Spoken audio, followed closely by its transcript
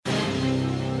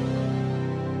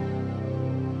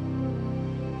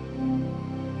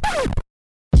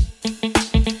What's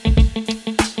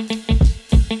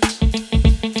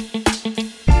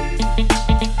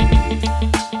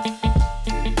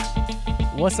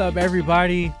up,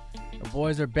 everybody? The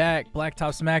boys are back.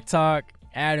 Blacktop Smack Talk.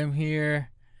 Adam here.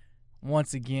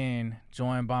 Once again,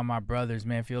 joined by my brothers,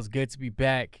 man. Feels good to be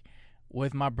back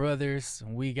with my brothers.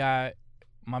 We got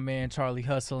my man Charlie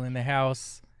Hustle in the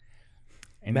house.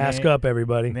 And Mask up,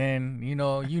 everybody. Then you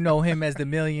know him as the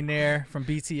millionaire from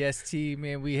BTST.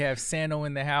 Man, we have Sano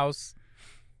in the house.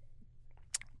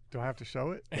 Do I have to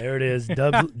show it? There it is.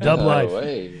 Dub life.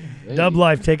 Hey. Dub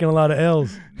life taking a lot of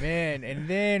L's. Man, and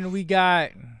then we got,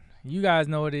 you guys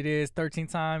know what it is,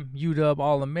 13-time UW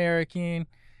All-American,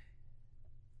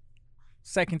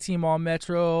 second team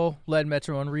All-Metro, led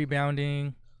Metro in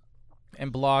rebounding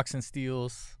and blocks and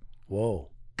steals. Whoa.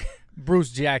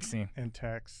 Bruce Jackson. And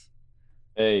Tex.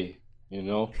 Hey,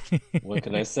 what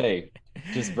can I say?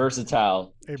 Just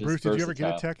versatile. Hey, Just Bruce, did you ever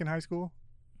versatile. get a tech in high school?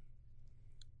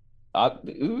 I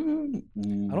don't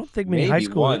think many maybe high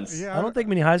schoolers. once. Yeah, I don't think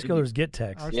many high schoolers get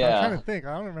text. I'm Yeah. trying to think.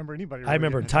 I don't remember anybody. I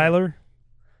remember getting a tech. Tyler,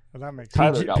 Well, that makes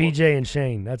Tyler sense. got one. PJ, and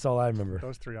Shane. That's all I remember.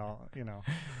 Those three all,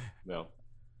 No.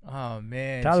 Oh,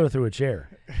 man. Tyler threw a chair.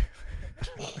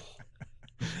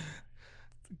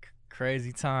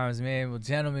 Crazy times, man. Well,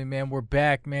 gentlemen, man, we're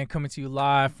back, man, coming to you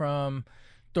live from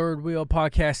Third Wheel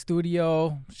Podcast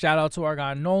Studio. Shout out to our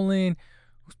guy Nolan,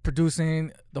 who's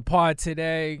producing the pod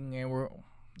today. And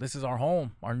this is our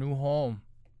home, our new home.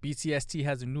 BTST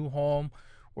has a new home.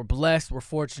 We're blessed, we're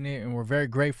fortunate, and we're very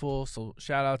grateful. So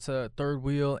shout out to Third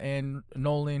Wheel and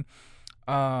Nolan.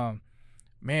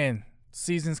 Man,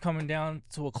 season's coming down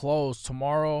to a close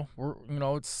tomorrow.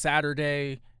 It's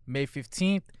Saturday, May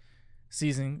 15th.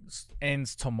 Season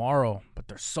ends tomorrow, but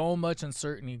there's so much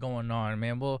uncertainty going on,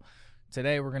 man. Well,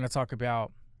 today we're going to talk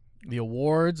about the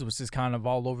awards, which is kind of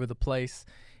all over the place,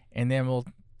 and then we'll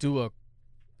do a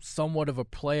somewhat of a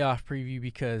playoff preview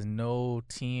because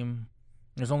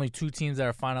there's only two teams that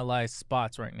are finalized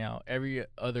spots right now. Every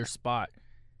other spot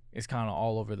is kind of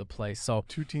all over the place. So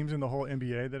 2 teams in the whole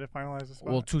NBA that have finalized the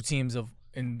spot? well, 2 teams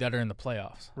that are in the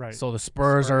playoffs. Right. So the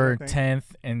Spurs Spurs, are I think.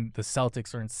 10th and the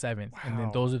Celtics are in 7th. And then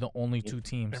Wow. those are the only 2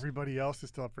 teams. Everybody else is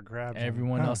still up for grabs.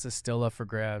 Everyone else is still up for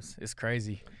grabs. It's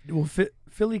crazy. Well,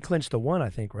 Philly clinched the one, I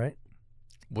think, right?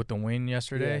 With the win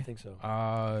yesterday? Yeah, I think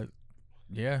so.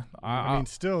 Yeah. I mean,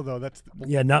 still, though, that's...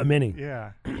 Yeah, not many.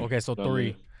 Yeah. Okay, so Not 3.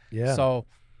 many. Yeah. So,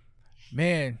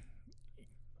 man,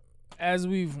 as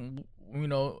we've,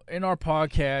 in our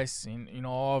podcasts and,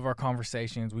 all of our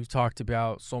conversations, we've talked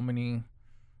about so many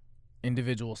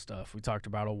individual stuff. We talked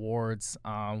about awards.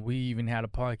 We even had a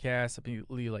podcast, I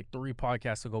believe like 3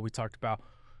 podcasts ago, we talked about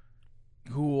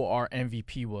who our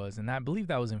MVP was. And I believe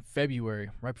that was in February,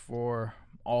 right before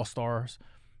All-Stars.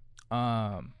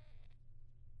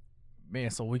 Man,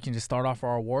 so we can just start off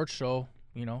our award show.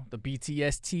 The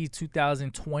BTST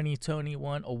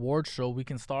 2020-21 award show. We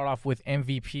can start off with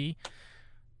MVP.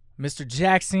 Mr.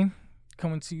 Jackson,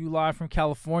 coming to you live from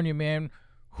California, man.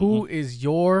 Who is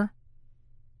your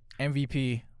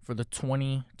MVP for the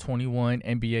 2021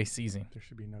 NBA season? There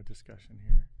should be no discussion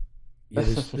here. Yeah,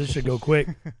 this should go quick.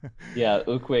 Yeah,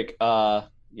 real quick.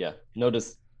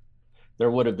 Notice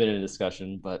there would have been a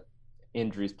discussion, but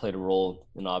injuries played a role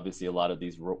in obviously a lot of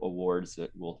these awards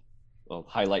that we'll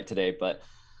highlight today. But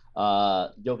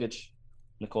Jokic,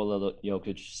 Nikola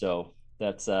Jokic. So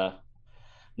that's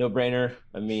no-brainer.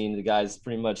 I mean, the guy's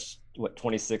pretty much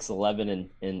 26, 11,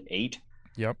 and 8.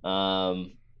 Yep.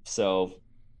 So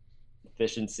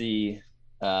efficiency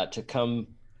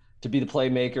to be the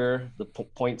playmaker, the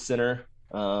point center,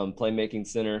 playmaking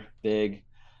center, big.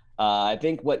 I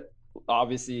think what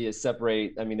obviously is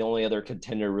the only other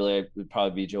contender really would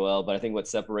probably be Joel, but I think what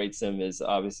separates him is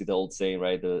obviously the old saying,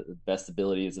 right? The best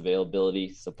ability is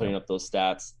availability. So putting up those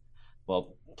stats.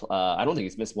 Well, I don't think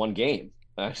he's missed one game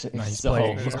actually. No,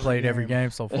 he's played every game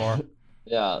so far.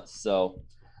 Yeah. So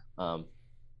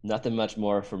nothing much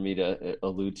more for me to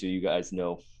allude to. You guys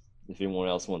know if anyone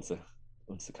else wants to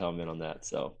comment on that.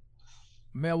 So,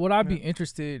 man, would I be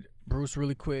interested, Bruce,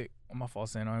 really quick? My fault,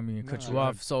 saying I didn't mean to cut you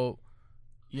off. So,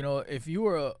 if you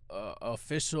were a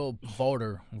official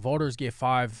voter, voters get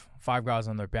five guys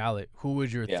on their ballot. Who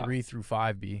would your 3 through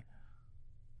 5 be?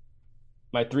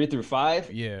 My 3 through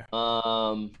 5? Yeah.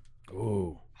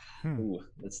 Ooh,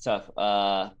 that's tough.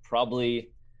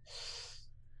 Probably.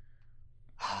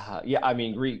 Yeah, I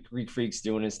mean, Greek Freak's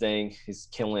doing his thing. He's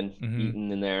killing,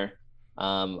 eating in there.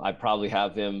 I'd probably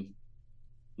have him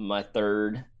my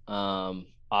 3rd.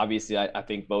 Obviously, I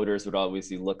think voters would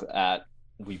obviously look at,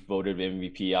 we voted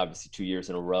MVP obviously 2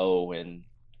 years in a row, and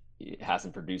it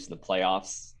hasn't produced in the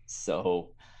playoffs.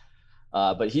 So,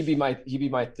 but he'd be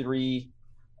my 3.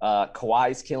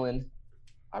 Kawhi's killing.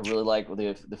 I really like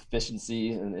the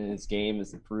efficiency in his game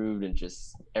has improved and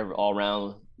just all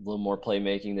around a little more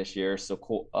playmaking this year. So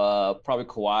probably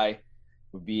Kawhi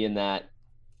would be in that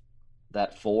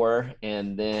 4,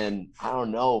 and then I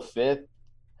don't know, 5th.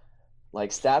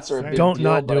 Like stats are a big Don't deal,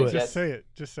 not but do I it. guess-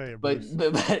 Just say it. But, Bruce.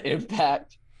 but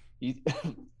impact.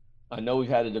 I know we've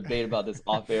had a debate about this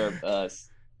off air.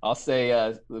 I'll say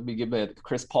let me give it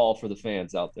Chris Paul for the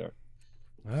fans out there.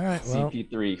 All right. Well,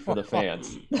 CP3 for the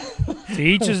fans. to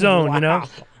each his own, you know. Wow.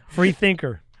 Free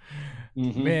thinker.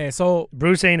 Mhm. Man, so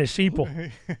Bruce ain't a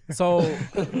sheeple.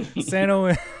 Sano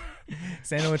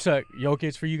and Chuck,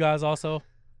 Jokic for you guys also.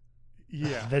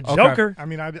 Yeah. The Okay. Joker. I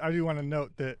mean, I do want to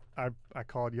note that I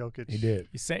called Jokic. He did.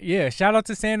 Yeah, shout out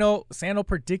to Sano. Sano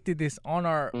predicted this on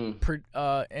our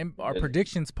Yeah.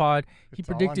 predictions pod. He It's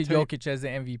all on predicted tape. Jokic as the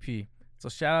MVP. So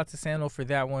shout out to Sano for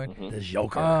that one. Mhm. The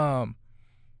Joker.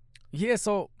 Yeah,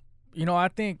 so I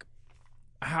think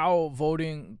how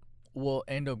voting will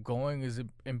end up going is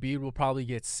Embiid will probably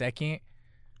get second,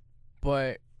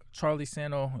 but Charlie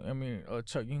Sano, I mean,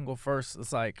 Chuck, you can go first.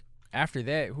 It's like after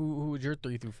that, who would your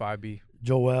 3 through 5 be?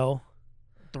 Joel.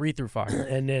 3 through 5.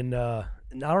 And then I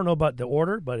don't know about the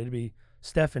order, but it'd be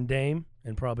Steph and Dame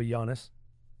and probably Giannis.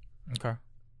 Okay.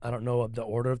 I don't know of the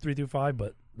order of 3 through 5,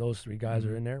 but those 3 guys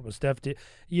are in there. But Steph did,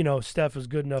 Steph is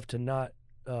good enough to not.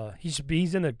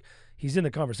 He's in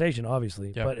the conversation,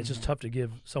 obviously, Yeah. but it's just tough to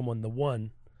give someone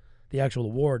the actual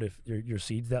award if your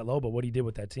seed's that low. But what he did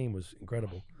with that team was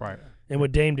incredible. Right. And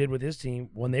what Dame did with his team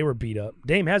when they were beat up.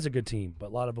 Dame has a good team, but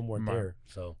a lot of them weren't Right. there.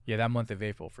 So Yeah, that month of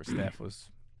April for Steph was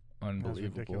That was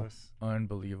unbelievable. ridiculous.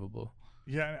 Unbelievable.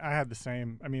 Yeah, I had the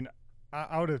same. I mean,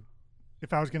 I would have,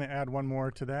 if I was going to add one more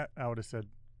to that, I would have said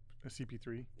a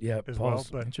CP3 yeah, as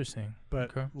Paul's- well. Interesting. But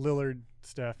Okay. Lillard,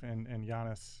 Steph, and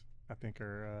Giannis, I think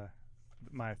are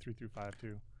my 3 through 5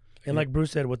 too. And like Bruce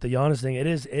said with the Giannis thing,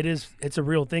 it's a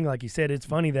real thing. Like he said, it's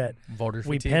funny that Voter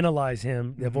we fatigue. penalize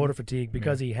him, the Mhm. voter fatigue,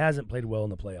 because he hasn't played well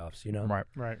in the playoffs. Right.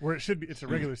 Right, where it should be, it's a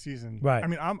regular season. Right. I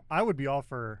mean, I would be all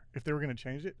for, if they were going to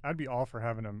change it, I'd be all for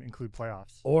having them include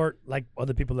playoffs. Or like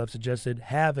other people have suggested,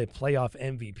 have a playoff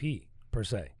MVP per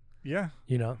se. Yeah,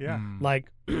 Yeah. Mm.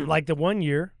 Like the one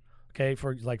year, okay, for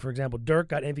example, Dirk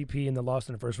got MVP and then lost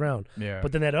in the first round. Yeah.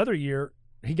 But then that other year,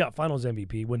 he got Finals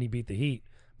MVP when he beat the Heat.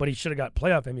 But he should have got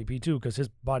playoff MVP too because his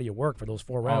body of work for those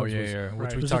 4 oh rounds yeah, was, yeah.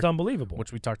 right. was just unbelievable.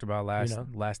 Which we talked about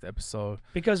last episode.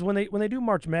 Because when they do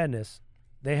March Madness,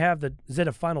 they have is it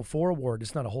a Final Four award?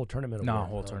 It's not a whole tournament Not a award.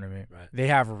 whole Oh, tournament. Right. They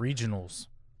have regionals.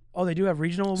 Oh, they do have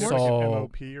regional Is it awards? like an So-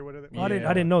 MOP or whatever. Oh, I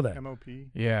Yeah. didn't know that. MOP.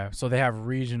 Yeah. So they have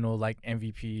regional like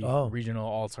MVP, Oh. regional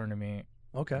all tournament,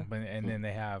 Okay. and then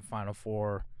they have Final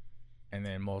Four, and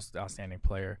then most outstanding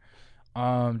player.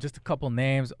 Just a couple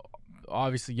names.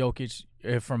 Obviously, Jokic.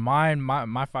 For mine,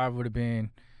 my 5 would have been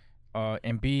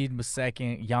Embiid was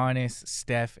second, Giannis,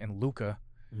 Steph, and Luka.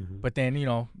 Mhm. But then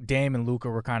Dame and Luka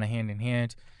were kind of hand in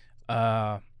hand.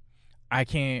 I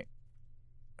can't.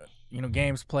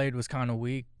 Games played was kind of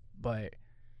weak, but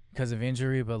because of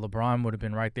injury. But LeBron would have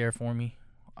been right there for me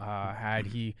had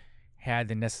he had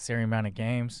the necessary amount of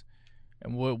games,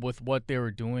 and with what they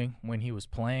were doing when he was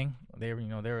playing. They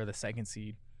were the 2nd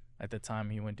seed at the time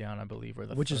he went down, I believe, or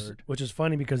the Which 3rd. is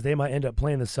funny because they might end up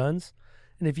playing the Suns.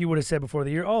 And if you would have said before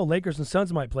the year, oh, Lakers and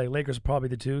Suns might play, Lakers are probably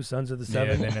the 2, Suns are the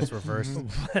 7. Yeah, then it's reversed.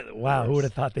 Wow, who would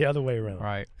have thought the other way around?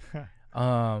 Right.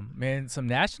 Man, some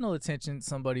national attention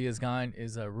somebody has gotten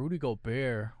is Rudy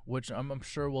Gobert, which I'm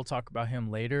sure we'll talk about him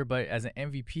later. But as an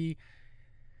MVP,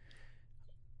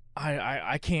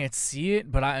 I can't see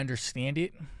it, but I understand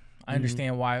it. I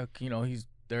understand why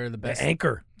they're the best The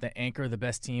anchor. the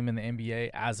best team in the NBA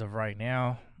as of right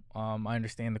now. I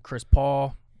understand the Chris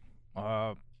Paul.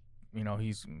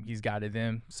 He's got it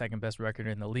them second best record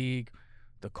in the league.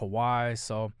 The Kawhi.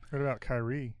 So What about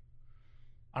Kyrie?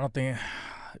 I don't think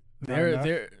Not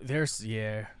enough? there's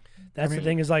yeah. That's I the mean-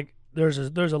 thing is like there's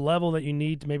a level that you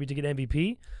need to maybe to get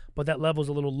MVP, but that level's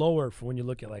a little lower for when you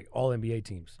look at like all NBA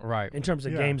teams. Right. In terms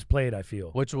of Yeah. games played, I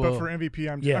feel. Which But will for MVP,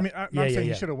 I'm Yeah. I mean, I'm Yeah, not yeah, saying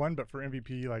yeah. he should have won, but for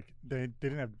MVP, like they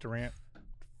didn't have Durant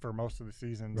for most of the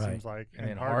season. Right. Seems like, and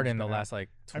then Harden's Harden the been last out. like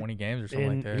 20 games or something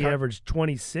And like he that. averaged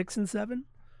 26-7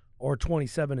 or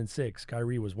 27-6.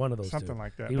 Kyrie was one of those something two.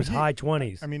 like that. He But was high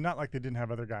 20s. I mean, not like they didn't have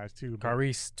other guys too. But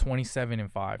Kyrie's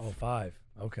 27-5. Oh, 5.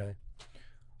 Okay.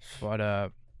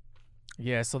 But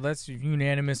yeah, so that's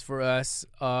unanimous for us.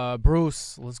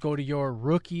 Bruce, let's go to your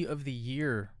rookie of the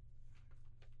year.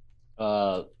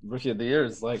 Rookie of the year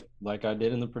is like I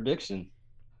did in the prediction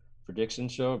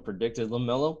show. Predicted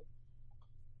LaMelo.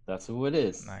 That's who it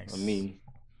is. Nice. I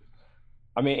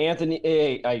mean, Anthony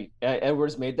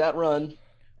Edwards made that run,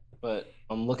 but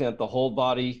I'm looking at the whole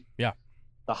body. Yeah.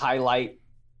 The highlight,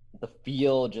 the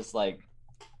feel, just like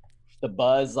the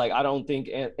buzz. Like I don't think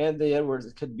Anthony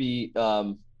Edwards could be,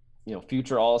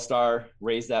 future All-Star,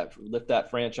 lift that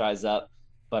franchise up.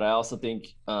 But I also think,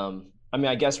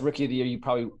 I guess Rookie of the Year, you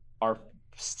probably are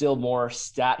still more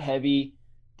stat heavy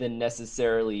than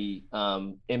necessarily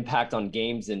impact on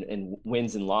games and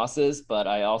wins and losses. But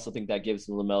I also think that gives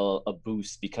LaMelo a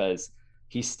boost because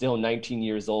he's still 19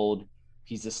 years old.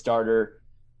 He's a starter.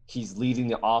 He's leading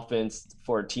the offense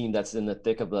for a team that's in the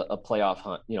thick of a playoff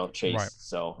hunt, chase. Right.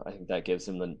 So I think that gives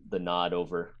him the nod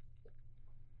over.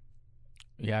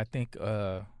 Yeah, I think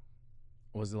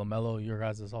was LaMelo your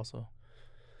guys' also?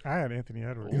 I had Anthony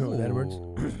Edwards. You know, Edwards.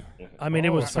 Ooh. I mean,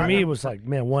 it was for me. It was like,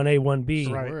 man, 1A,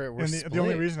 1B. Right. We're And the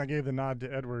only split. reason I gave the nod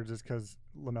to Edwards is because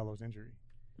LaMelo's injury,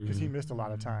 because he missed a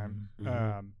lot of time.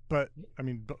 But I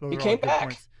mean, those He are all came good back.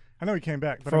 points. I know he came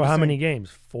back, but For I'm just how many saying,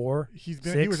 games? 4? He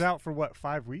 6? was out for what,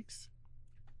 5 weeks?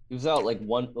 He was out like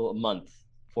a month,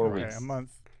 4 Okay, weeks. a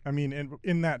month. I mean,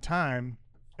 in that time,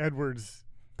 Edwards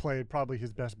played probably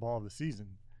his best ball of the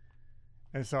season,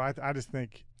 and so I just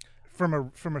think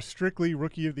from a strictly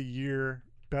Rookie of the Year,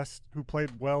 best who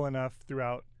played well enough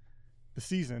throughout the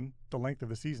season, the length of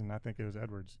the season, I think it was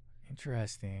Edwards.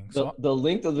 Interesting. The, So the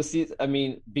length of the season, I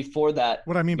mean, before that,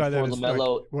 What I mean by that before is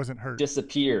LaMelo like, wasn't hurt.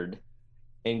 disappeared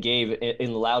and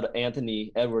allowed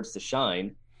Anthony Edwards to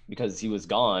shine because he was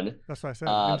gone. That's what I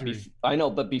said. Injury. I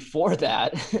know, but before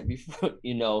that,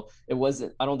 it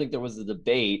wasn't. I don't think there was a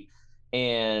debate.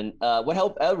 And what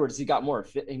helped Edwards, he got more.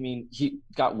 He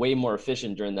got way more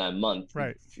efficient during that month.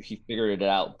 Right. He figured it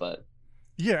out, but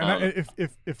Yeah, and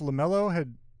if LaMelo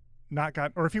had not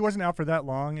got, or if he wasn't out for that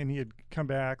long and he had come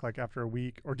back like after a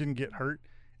week or didn't get hurt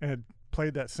and had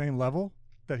played that same level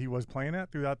that he was playing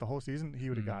at throughout the whole season, he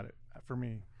would have got it for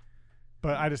me.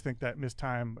 But I just think that missed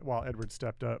time while Edwards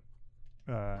stepped up.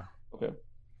 okay.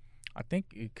 I think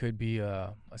it could be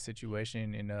a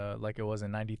situation in like it was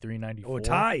in 93, 94. Oh, a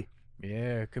tie.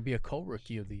 Yeah, it could be a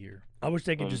co-rookie of the year. I wish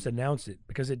they could just announce it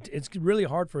because it's really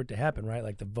hard for it to happen, right?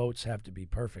 Like the votes have to be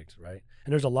perfect, right?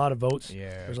 And there's a lot of votes. Yeah,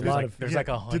 There's a lot of. there's Yeah, like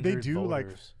 100 did they do, like,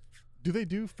 voters. Do they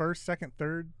do first, second,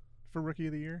 third for Rookie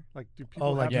of the Year? Like, do people?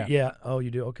 Oh, like have Yeah. Oh, you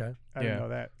do. Okay. I didn't Yeah. know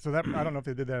that. So that I don't know if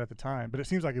they did that at the time, but it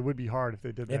seems like it would be hard if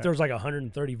they did that. If there was like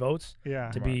 130 votes yeah,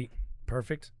 to be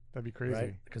perfect, that'd be crazy.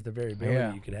 right? Because the variability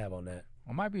Yeah. you could have on that.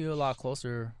 It might be a lot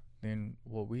closer than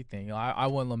what we think. I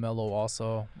went LaMelo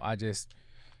also. I just,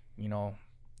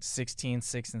 16,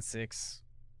 6 and 6.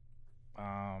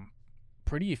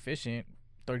 Pretty efficient.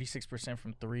 36%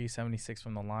 from 3, 76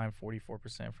 from the line,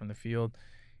 44% from the field.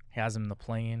 Has him in the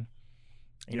play-in.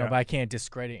 Yeah. But I can't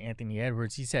discredit Anthony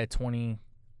Edwards. He's had 20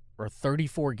 or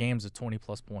 34 games of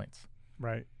 20-plus points,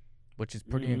 Right. which is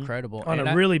pretty Mhm. incredible. On And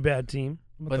a really bad team.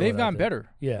 I'm gonna but throw they've it out gotten there. better.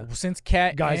 Yeah. Since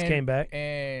Cat Guys came back.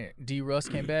 and D. Russ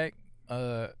came back.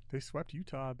 They swept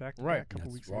Utah back to Right. back a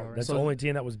couple weeks ago. Wrong. Right? That's So the th- only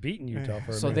team that was beating Utah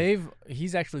for a So minute.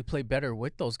 he's actually played better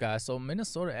with those guys. So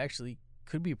Minnesota actually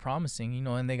could be promising,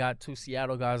 and they got 2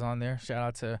 Seattle guys on there. Shout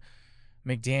out to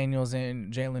McDaniels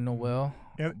and Jalen Noel.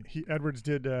 And Edwards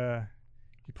did.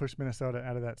 He pushed Minnesota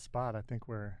out of that spot, I think,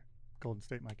 where Golden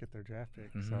State might get their draft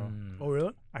pick. So Mhm. Oh,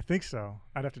 really? I think so.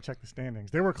 I'd have to check the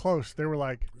standings. They were close. They were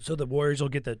like So the Warriors will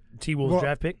get the T-Wolves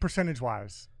draft pick? percentage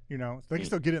wise. They can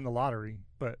still get it in the lottery,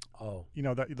 but Oh.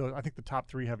 I think the top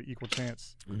 3 have an equal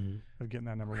chance Mhm. of getting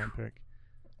that number 1 pick.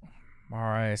 All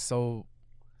right, so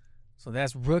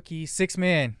that's rookie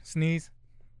 6-man Sneeze.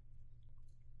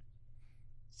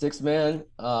 6-man.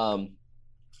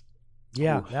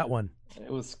 Yeah, Ooh. that one. It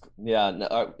was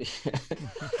No,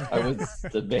 I was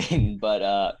debating,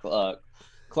 but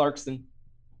Clarkson.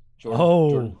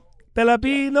 Jordan.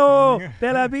 Pelapino!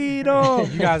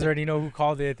 Pelapino! You guys already know who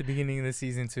called it at the beginning of the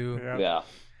season too. Yeah. Yeah,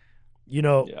 You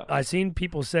know, Yeah. I seen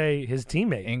people say his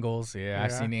teammate. Ingles, yeah,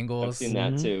 I've Yeah. seen Ingles. I've seen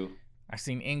that Mhm. too. I've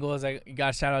seen Ingles. I got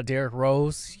to shout out Derrick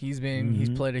Rose. He's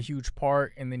Mhm. played a huge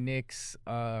part in the Knicks'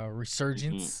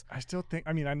 resurgence. I still think.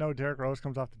 I mean, I know Derrick Rose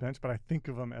comes off the bench, but I think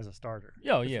of him as a starter.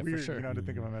 Oh, It's yeah, for weird, sure. to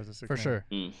think of him as a 6-man. For sure.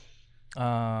 Mm.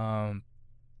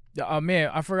 Man,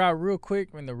 I forgot real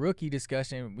quick in the rookie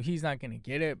discussion. He's not gonna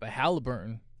get it, but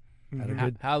Halliburton. Had a Mhm.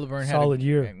 good Halliburton solid had a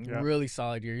year. Yeah. really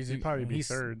solid year. He'd probably be he's,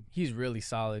 third. He's really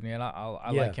solid, man.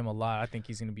 I Yeah. like him a lot. I think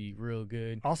he's gonna be real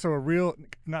good. Also, a real,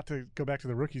 not to go back to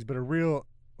the rookies, but a real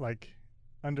like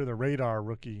under the radar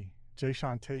rookie,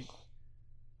 Jayshawn Tate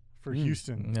for Mm.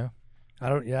 Houston. Yeah. I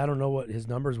don't know what his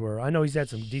numbers were. I know he's had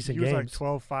some decent He was like games.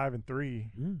 12, 5, and 3.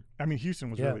 Mm. I mean,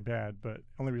 Houston was Yeah. really bad, but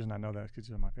only reason I know that is because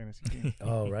he's on my fantasy team.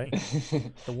 Oh, right. The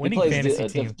He winning plays fantasy the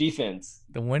team. defense.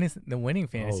 The winning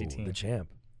fantasy Oh, team. the champ.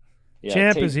 Yeah,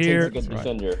 Champ Tate- is Tate's here. a good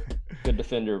defender. Good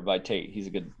defender by Tate. He's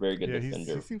a very good Yeah,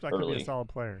 defender. he seems like he'd be early. a solid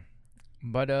player.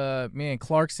 But man,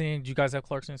 Clarkson. Do you guys have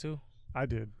Clarkson too? I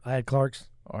did. I had Clark's.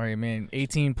 All right, man.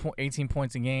 18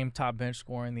 points a game, top bench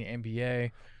scorer in the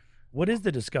NBA. What is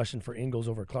the discussion for Ingles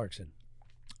over Clarkson?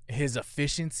 His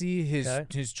efficiency, his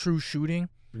Okay. true shooting,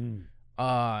 Mm.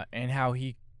 and how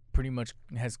he pretty much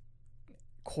has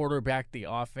quarterbacked the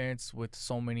offense with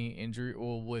so many injury,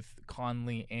 or with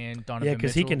Conley and Donovan. Yeah,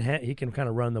 because he Mitchell. can kind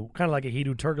of run the kind of like a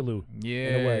Hidu Turkoglu.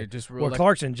 Yeah, way. just real. Where Like,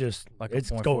 Clarkson just like a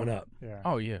it's point going forward. up, Yeah.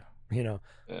 oh yeah, you know.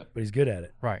 Yeah. But he's good at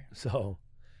it. right. So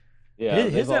Yeah,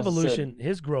 his they've also evolution,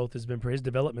 his growth has been his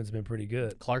development's been pretty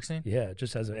good. Clarkson. Yeah,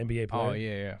 just as an NBA player. Oh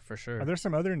yeah, for sure. Are there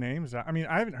some other names? I mean,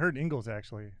 I haven't heard Ingles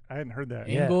actually. I hadn't heard that.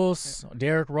 Yeah. Ingles,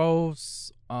 Derrick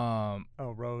Rose, Oh,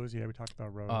 Rose. Yeah, we talked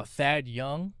about Rose. Thad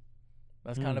Young.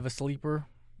 That's kind Mm. of a sleeper.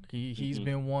 He's Mhm.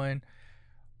 been one.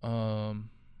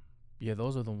 Yeah,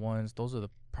 those are the ones. Those are the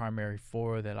primary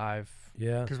four that I've.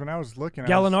 Yeah. Because when I was looking,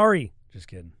 Gallinari. Just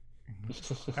kidding.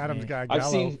 Adam's guy. I've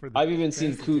Gallo seen. for the I've even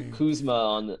seen fantasy team.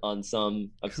 Kuzma on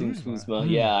some. I've seen Kuzma? Kuzma. Hmm.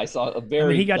 Yeah, I saw a I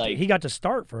very. mean, like, he got to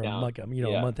start for Yeah. him like a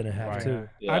Yeah. month and a half Right. too.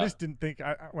 Yeah. I just didn't think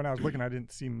when I was looking, I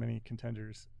didn't see many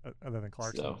contenders other than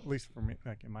Clarkson. So- At least for me,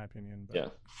 like in my opinion. But Yeah.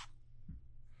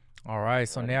 All right,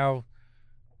 so Right. now,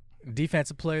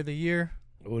 defensive player of the year.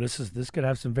 Oh, this could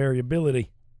have some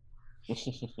variability.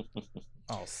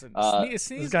 Oh,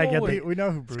 This guy got we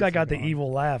know who Bruce This guy is got the going.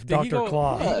 evil laugh, Did he Dr. go-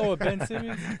 Claw. Did he go with Ben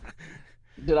Simmons?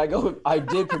 Did I go? I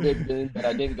did predict Ben, but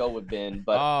I didn't go with Ben.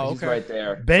 But Oh, he's okay. right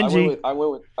there. Benji. I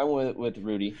went with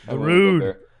Rudy. I The went with Rude.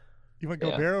 Gobert. You went Yeah.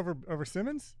 Gobert over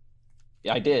Simmons?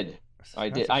 Yeah, I did. I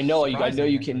That's did. I know you. I know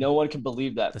surprising, you actually. can. No one can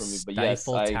believe that The from me. But yes,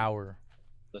 Stifle Tower.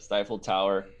 the Stifle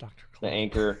Tower, Dr. the Claw.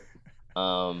 anchor.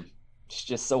 It's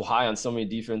just so high on so many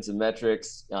defensive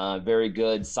metrics. Very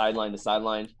good sideline to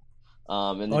sideline.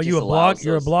 And it Oh, just you a allows blog?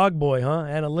 You're a those- blog boy, huh?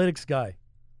 Analytics guy.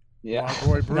 Yeah. Blog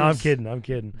boy Bruce. No, I'm kidding. I'm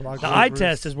kidding. Blog The boy eye Bruce.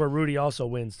 test is where Rudy also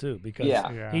wins too, because Yeah.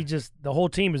 Yeah. he just the whole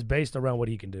team is based around what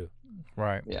he can do.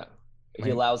 Right. Yeah. He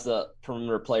Right. allows the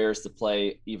perimeter players to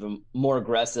play even more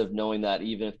aggressive, knowing that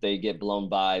even if they get blown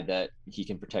by, that he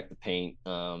can protect the paint.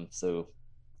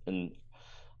 And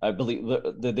I believe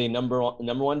the number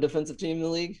one defensive team in the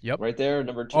league. Yep. Right there,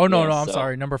 number two. Oh no, yeah, no, I'm so-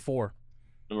 sorry. Number 4.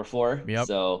 Number 4. Yep.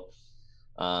 So,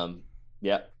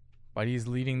 yeah. But he's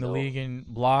leading the No. league in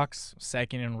blocks,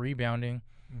 second in rebounding.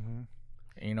 Mhm.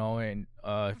 You know, and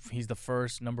he's the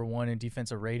first number 1 in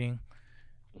defensive rating.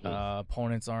 Mhm.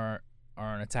 Opponents aren't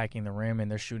attacking the rim, and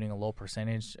they're shooting a low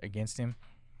percentage against him.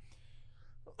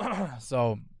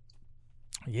 So,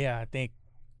 yeah, I think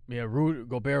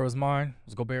Gobert was mine.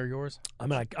 Was Gobert yours? I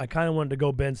mean, I kind of wanted to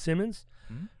go Ben Simmons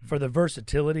for the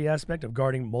versatility aspect of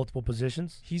guarding multiple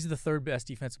positions. He's the third best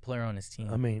defensive player on his team.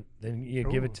 I mean, then you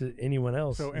give it to anyone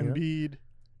else. So you know? Embiid.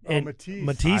 and Matisse.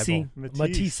 Matisse, Matisse.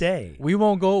 Matisse. we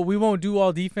won't do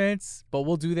all defense, but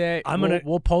we'll do that.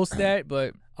 We'll post that,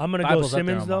 but I'm gonna go Bible's up there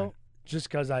Simmons on though, mine. just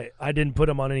because I didn't put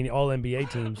him on any All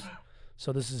NBA teams,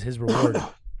 so this is his reward.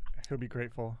 He'll be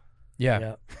grateful.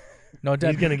 yeah. No,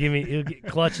 He's gonna give me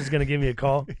Clutch is gonna give me a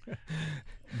call.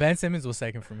 Ben Simmons was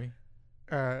second for me.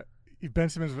 Ben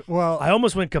Simmons. Well, I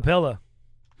almost went Capella,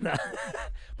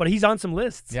 but he's on some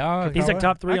lists. Yeah, He's like Capella?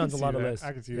 top 3 I on can a see lot of that. lists.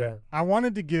 I can see Yeah. that. I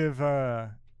wanted to give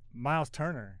Miles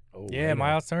Turner. Oh, yeah, right on.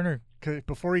 Miles Turner. 'Cause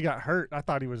before he got hurt, I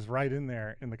thought he was right in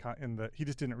there in the. He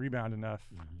just didn't rebound enough,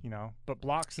 Mm-hmm. But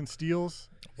blocks and steals.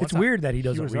 It's time- weird that he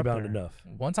doesn't was up rebound there. enough.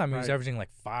 One time he was Right. averaging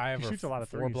like 5 He or shoots a lot of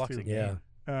 4 threes, blocks too. a Yeah.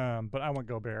 game. But I went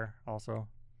Gobert also.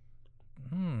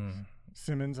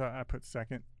 Simmons, I put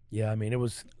second. Yeah, I mean it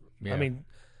was. Yeah. I mean,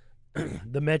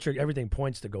 the metric, everything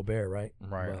points to Gobert, right?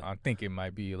 right. But I think it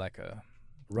might be like a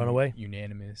runaway.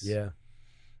 unanimous. Yeah.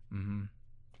 Mm-hmm.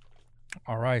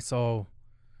 All right. So,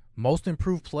 most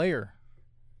improved player.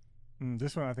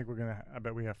 This one, I think I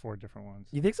bet we have 4 different ones.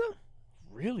 You think so?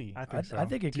 Really? I think so. I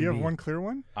think it Do you could have be- one clear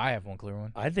one? I have one clear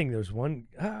one. I think there's one.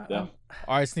 Yeah.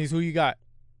 All right, Sneeze. Who you got?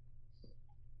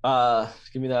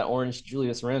 Give me that orange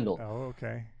Julius Randle. Oh,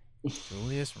 okay.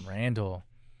 Julius Randle.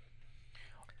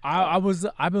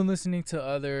 I've been listening to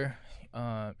other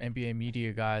NBA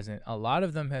media guys, and a lot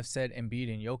of them have said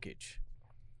Embiid and Jokic,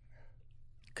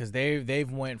 because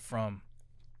they've went from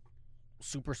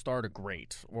superstar to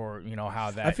great, or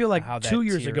how that. I feel like how that 2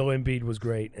 years tier- ago Embiid was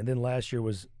great, and then last year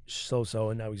was so-so,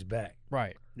 and now he's back.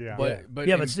 right? Yeah. But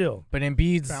yeah, but still, but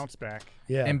Embiid's Bounce back.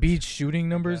 yeah. Embiid's shooting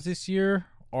numbers Yes. this year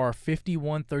are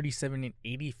 51, 37, and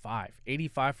 85.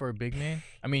 85 for a big man.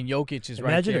 I mean, Jokic is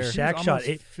Imagine right if there. Shaq He was shot almost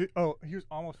eight. he was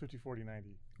almost 50, 40,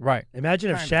 90. Right.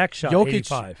 Imagine if Kinda. Shaq shot Jokic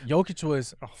 85. Jokic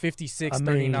was Oh. 56, I mean-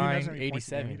 Can you 39, imagine how many points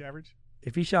a game 87. he'd average?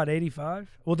 If he shot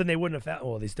 85, well, then they wouldn't have fouled.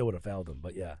 Well, they still would have fouled him,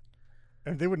 but yeah.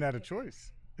 And they wouldn't have had a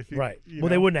choice. If you, Right. you Well,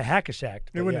 they know, wouldn't have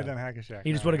hack-a-shacked. They but wouldn't yeah. have done hack a shack.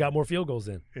 He just would have got more field goals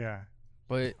in. Yeah.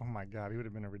 But Oh my God, he would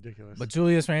have been a ridiculous. But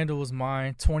Julius Randle was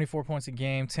mine. 24 points a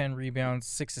game, 10 rebounds,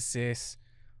 6 assists,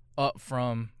 up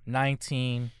from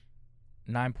 19,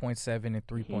 9.7, and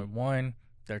 3.1.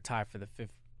 They're tied for the 5th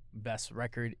best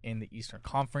record in the Eastern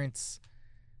Conference.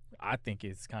 I think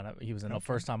it's kind of he was a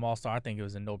first-time All-Star. I think it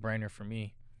was a no-brainer for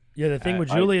me. Yeah, the thing with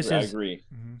Julius I is agree.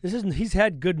 this isn't. He's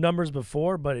had good numbers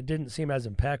before, but it didn't seem as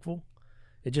impactful.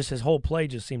 It just his whole play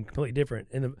just seemed completely different.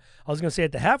 And I was going to say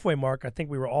at the halfway mark, I think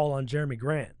we were all on Jeremy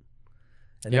Grant,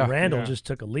 and then Randall just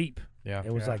took a leap. Yeah,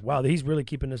 It was like, wow, he's really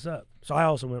keeping this up. So I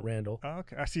also went Randall. Oh,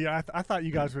 okay. I see. I thought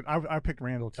you guys would. I picked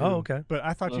Randall too. Oh, okay. But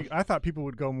I thought people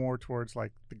would go more towards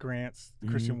like the Grants, the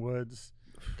Christian Woods,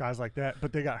 guys like that.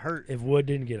 But they got hurt. If Wood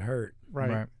didn't get hurt.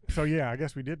 Right. So yeah, I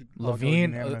guess we did. all go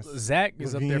Levine, unanimous. Zach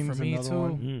is up there for Levine's me another too.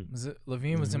 one.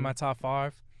 Levine was in my top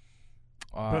 5.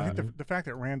 But I think the fact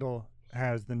that Randall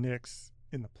has the Knicks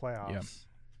in the playoffs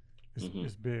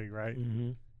is big, right?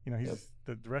 Mm-hmm. You know, he's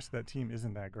the rest of that team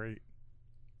isn't that great.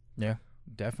 Yeah,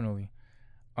 definitely.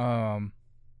 So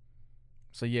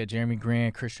yeah, Jeremy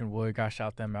Grant, Christian Wood, gotta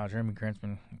shout them out. Jeremy Grant's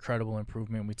been incredible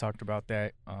improvement. We talked about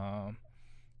that. I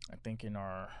think in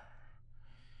our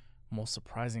most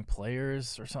surprising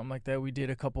players or something like that, we did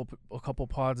a couple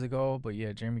pods ago. But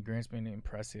yeah, Jeremy Grant's been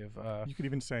impressive. You could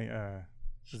even say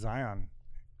Zion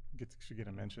should get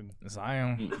a mention.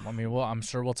 Zion. I mean, well, I'm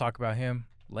sure we'll talk about him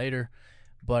later.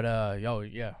 But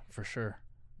yeah, for sure.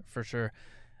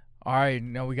 All right,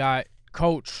 now we got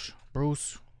Coach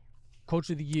Bruce,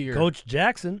 Coach of the Year, Coach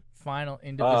Jackson. final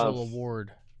individual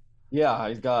award. Yeah,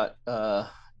 I got Tom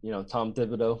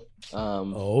Thibodeau.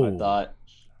 I thought,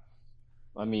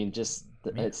 I mean, just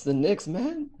it's the Knicks,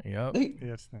 man. Yep. They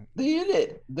hit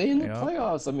it. They in the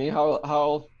playoffs. I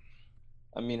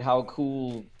mean, how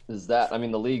cool is that? I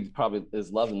mean, the league probably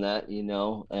is loving that, you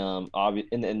know. And I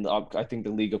think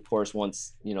the league, of course,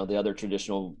 wants, you know, the other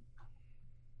traditional,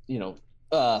 you know,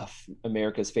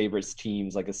 America's favorites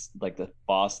teams like the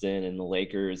Boston and the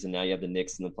Lakers, and now you have the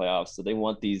Knicks in the playoffs. So they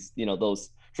want these, you know,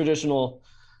 those traditional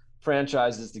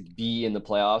franchises to be in the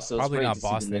playoffs. So probably it's great not to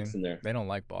Boston. see the Knicks in there. They don't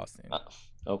like Boston.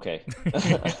 Okay.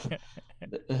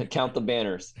 Count the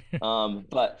banners.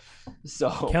 But so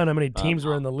count how many teams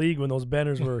were in the league when those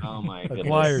banners were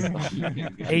acquired. Goodness.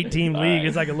 8-team league.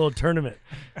 It's like a little tournament.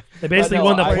 They basically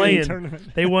won the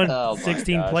play-in. They won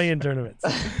 16 play-in tournaments.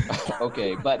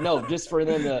 Okay, but no, just for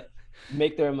them to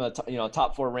make them a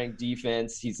top 4 ranked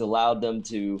defense. He's allowed them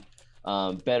to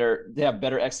they have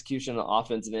better execution on the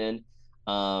offensive end.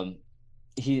 What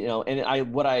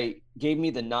I gave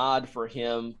me the nod for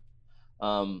him,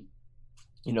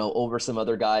 over some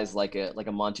other guys like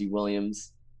a Monty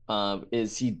Williams,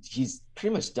 is he's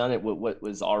pretty much done it with what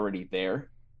was already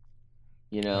there.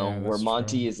 Where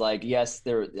Monty is like, yes,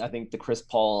 I think the Chris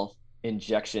Paul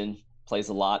injection plays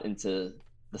a lot into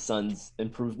the Suns'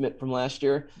 improvement from last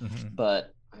year. Mm-hmm.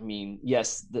 But I mean,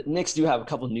 yes, the Knicks do have a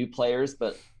couple new players,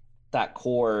 but that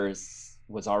core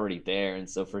was already there. And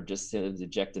so for just to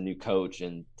eject a new coach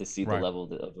and to see the level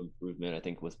of improvement, I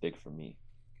think was big for me.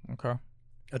 Okay.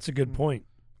 That's a good point.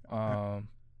 Did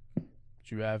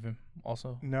you have him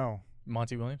also? No.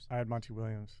 Monty Williams? I had Monty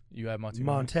Williams. You had Monty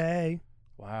Williams?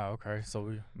 Wow, okay.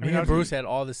 So me and Bruce had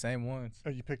all the same ones. Oh,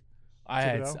 you picked I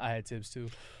Thibodeau? had Tibbs too.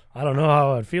 I don't know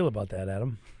how I'd feel about that,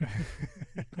 Adam.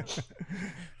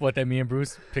 What, that me and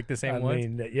Bruce picked the same ones? I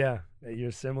mean, that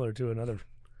you're similar to another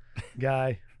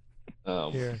guy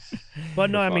here. But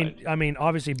no, I mean,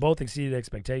 obviously both exceeded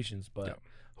expectations, but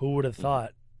who would have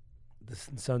thought the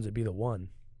Suns would be the one?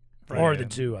 Right. Or the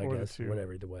two, I Or the guess. two.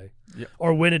 Whatever, either way. Yeah.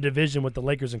 Or win a division with the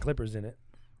Lakers and Clippers in it.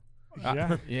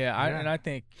 I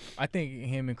think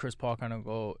him and Chris Paul kind of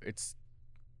go. It's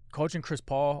coaching Chris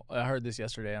Paul. I heard this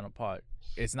yesterday on a pod.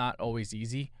 It's not always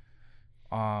easy,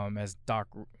 as Doc,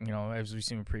 as we've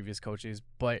seen with previous coaches.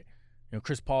 But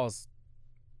Chris Paul is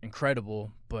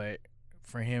incredible. But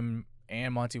for him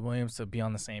and Monty Williams to be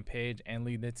on the same page and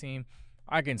lead the team,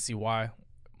 I can see why.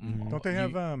 Don't they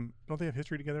have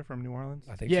history together from New Orleans?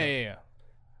 I think so. Yeah.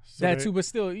 So that too, but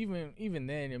still, even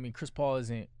then, I mean, Chris Paul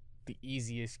isn't the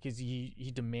easiest because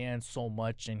he demands so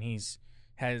much and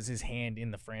has his hand in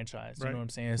the franchise. You know what I'm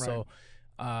saying? Right. So,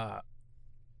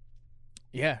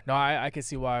 I can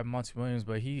see why Monty Williams,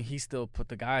 but he still put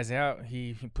the guys out.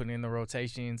 He put in the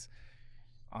rotations.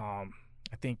 I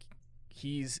think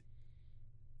he's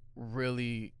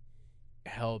really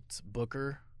helped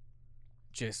Booker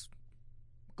just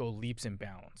go leaps and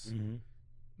bounds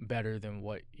better than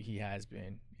what he has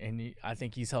been, and I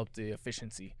think he's helped the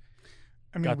efficiency.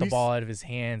 I mean, got the ball out of his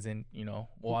hands, and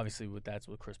obviously that's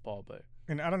with Chris Paul, but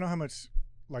and I don't know how much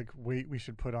weight we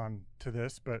should put on to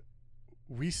this, but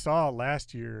we saw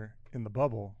last year in the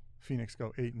bubble Phoenix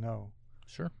go 8-0.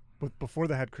 Sure. But before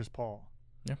they had Chris Paul.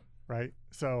 Yeah. Right.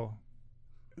 So,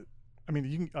 I mean,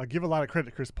 you can give a lot of credit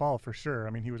to Chris Paul for sure.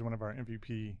 I mean, he was one of our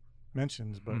MVP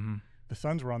mentions, but the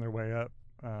Suns were on their way up,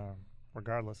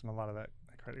 regardless, and a lot of that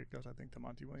credit goes, I think, to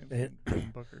Monty Williams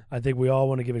and Booker. I think we all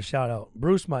want to give a shout out.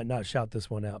 Bruce might not shout this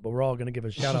one out, but we're all going to give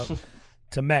a shout out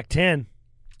to Mac-10.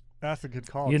 That's a good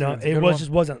call.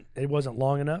 It wasn't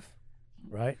long enough,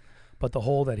 right? But the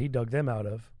hole that he dug them out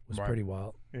of was pretty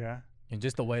wild. Yeah. And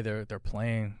just the way they're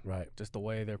playing, right? Just the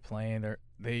way they're playing,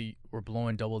 they were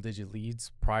blowing double-digit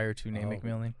leads prior to Nate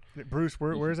McMillan. Bruce,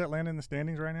 where is Atlanta in the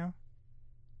standings right now?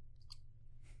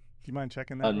 Do you mind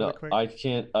checking that really quick? I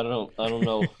can't. I don't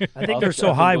know. I think they're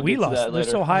so high. We lost. They're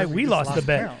so high. We lost the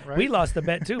bet. Count, right? We lost the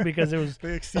bet too because it was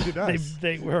they exceeded us.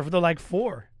 They're like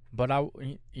 4. But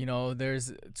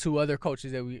there's 2 other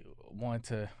coaches that we want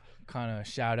to kind of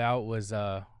shout out was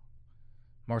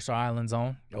Marshall Island's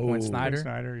own Quinn Snyder. Quinn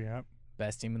Snyder, yeah.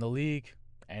 Best team in the league,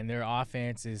 and their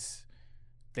offense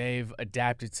they've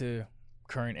adapted to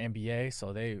current NBA,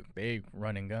 so they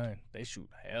run and gun. They shoot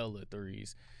hella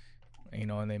threes,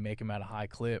 and they make him at a high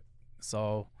clip.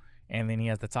 So, and then he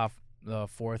has the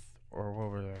fourth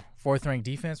ranked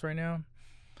defense right now.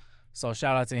 So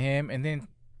shout out to him. And then,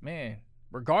 man,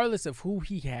 regardless of who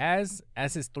he has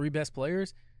as his 3 best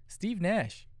players, Steve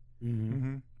Nash.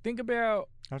 Mm-hmm. Think about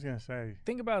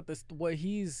this. What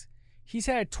he's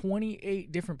had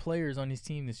 28 different players on his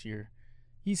team this year.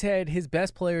 He's had his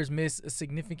best players miss a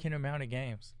significant amount of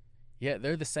games. Yet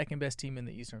they're the second best team in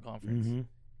the Eastern Conference. Mm-hmm.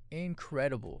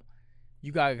 Incredible.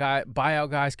 You got buyout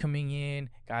guys coming in,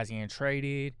 guys getting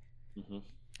traded. Mm-hmm.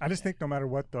 I just think no matter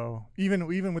what, though,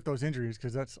 even with those injuries,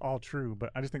 because that's all true,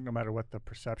 but I just think no matter what the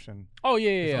perception. Oh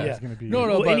yeah. Is going to be.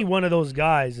 Well, any one of those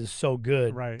guys is so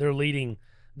good. Right. They're leading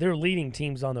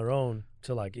teams on their own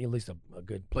to at least a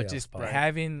good playoff But just spot.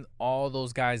 having all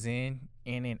those guys in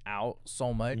and out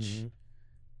so much,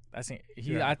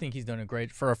 Mm-hmm. I think he's done a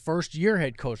great for a first year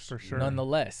head coach for sure.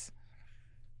 Nonetheless,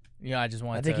 I just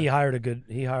wanted. I think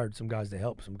he hired some guys to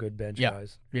help, some good bench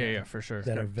guys. Yeah, for sure.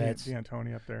 That are vets.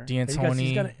 D'Antoni up there.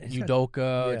 D'Antoni,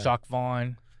 Udoka, Jock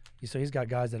Vaughn. So he's got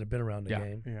guys that have been around the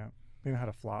game. Yeah, they know how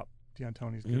to flop.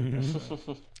 D'Antoni's good.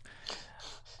 Mm-hmm.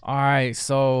 All right,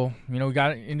 so we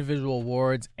got individual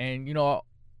awards, and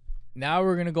now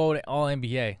we're gonna go to All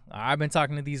NBA. I've been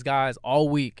talking to these guys all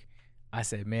week. I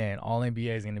said, man, All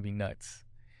NBA is gonna be nuts,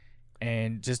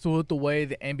 and just with the way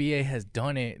the NBA has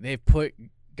done it, they've put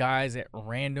guys at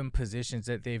random positions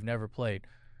that they've never played.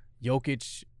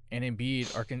 Jokic and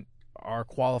Embiid are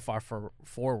qualified for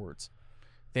forwards.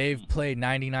 They've played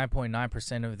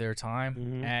 99.9% of their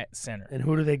time at center. And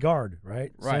who do they guard,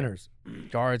 right? Centers.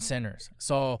 Guard centers.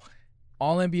 So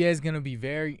All NBA is going to be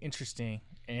very interesting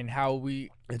in how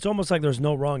we – It's almost like there's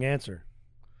no wrong answer.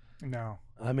 No.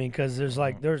 I mean, because there's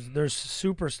there's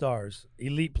superstars,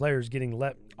 elite players getting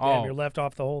left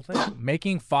off the whole thing.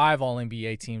 Making 5 All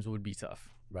NBA teams would be tough.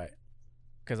 Right.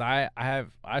 Because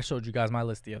I showed you guys my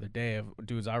list the other day of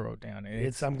dudes I wrote down.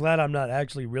 I'm glad I'm not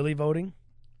actually really voting.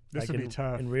 This would be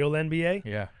tough. In real NBA?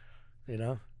 Yeah.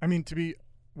 I mean,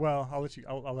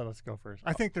 I'll let us go first.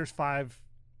 I think there's 5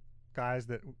 guys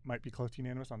that might be close to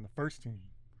unanimous on the first team.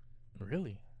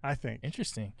 Really? I think.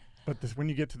 Interesting. But when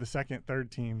you get to the second,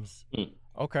 third teams.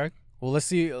 Okay. Well, let's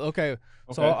see. Okay.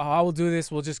 So how we'll do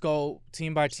this, we'll just go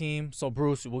team by team. So,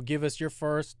 Bruce, will give us your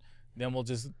first, then we'll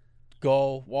just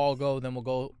we'll all go, then we'll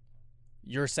go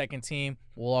your second team.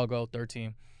 We'll all go third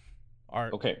team. All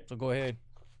right. Okay. So go ahead.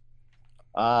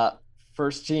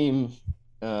 First team,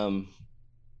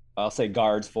 I'll say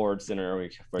guards, forward, center.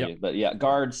 But yeah,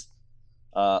 guards,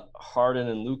 Harden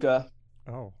and Luka.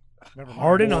 Oh, never mind.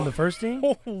 Harden on the first team?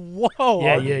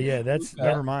 Whoa. Yeah. That's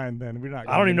never mind. Then we're not.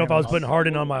 I don't even know if I was putting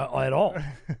Harden on at all.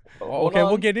 Okay,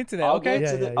 we'll get into that. I'll get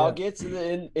to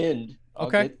the end.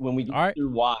 When we get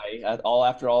through why,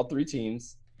 after all 3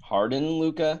 teams, Harden and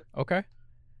Luka. Okay.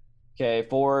 Okay,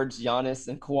 forwards, Giannis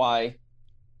and Kawhi.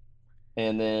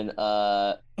 And then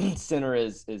center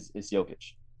is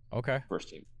Jokic. Okay. First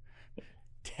team.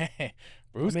 Dang.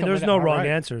 Bruce, there's no wrong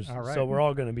answers, so we're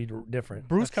all going to be different.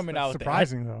 Bruce coming out with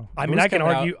surprising though. I mean, I can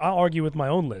argue. I'll argue with my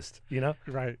own list.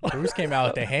 Right. Bruce came out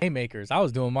with the haymakers. I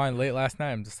was doing mine late last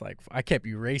night. I'm just like, I kept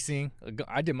erasing.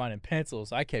 I did mine in pencil,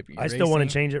 so I kept erasing. I still want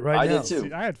to change it right now. I did too.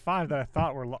 See, I had 5 that I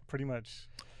thought were pretty much.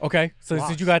 Okay, so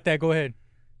since you got that, go ahead.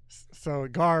 So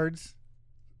guards,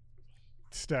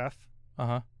 Steph.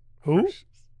 Who?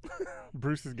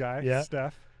 Bruce's guy. Yeah.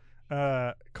 Steph.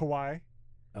 Kawhi.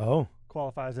 Oh.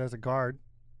 qualifies as a guard.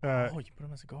 Oh, you put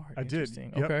him as a guard. I did.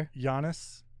 Interesting. Yep. Okay.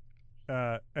 Giannis,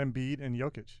 Embiid, and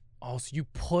Jokic. Oh, so you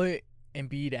put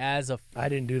Embiid as a I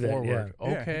didn't do that. Yeah. forward. Yeah,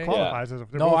 Okay. he qualifies as a.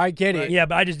 they're No, both- I get it. Yeah,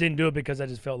 but I just didn't do it because I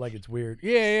just felt like it's weird.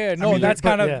 Yeah. No, mean, that's but-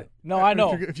 kind of. yeah. No, I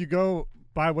know. If you go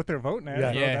by what they're voting at,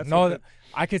 Yeah. Yeah. that's No, what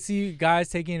I could see guys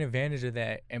taking advantage of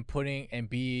that and putting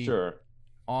Embiid Sure.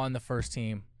 on the first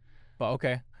team. But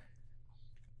okay.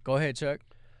 Go ahead, Chuck.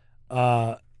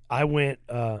 I went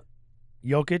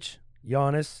Jokic,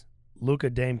 Giannis, Luka,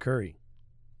 Dame, Curry.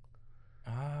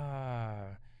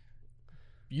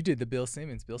 You did the Bill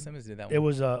Simmons. Bill Simmons did that one. It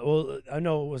was well, I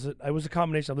know it was a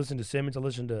combination. I listened to Simmons, I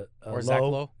listened to Or Zach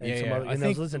Lowe. and Yeah, some yeah. other, I and I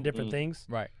was think- listening to different things.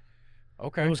 Right.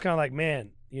 Okay. It was kind of like,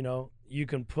 man, you know, you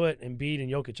can put Embiid and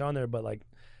Jokic on there, but like,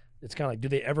 it's kind of like, do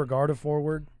they ever guard a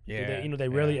forward? Do Yeah, they, they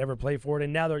rarely yeah. ever play forward,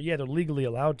 and now they're legally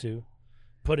allowed to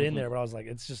put it in there. But I was like,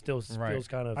 it's just still Right. feels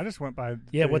kind of I just went by.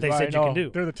 what they Right, said you no. can do.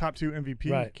 They're the top 2 MVP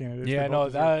Right. candidates. Yeah, They no, both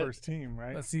deserve that- first team,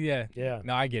 right? Let's see. Yeah. Yeah.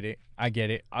 No, I get it.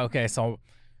 Okay, so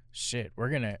shit, we're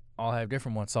gonna all have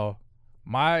different ones. So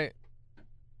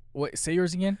say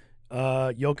yours again.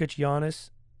 Jokic, Giannis,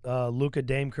 Luka,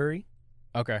 Dame, Curry.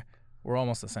 Okay, we're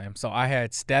almost the same. So I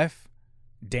had Steph,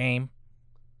 Dame,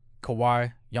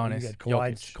 Kawhi, Giannis, You got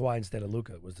Kawhi, Jokic. Kawhi instead of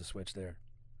Luka was the switch there.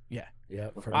 Yeah. Yeah,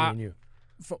 for me I- and you.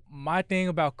 My thing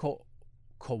about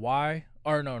Kawhi,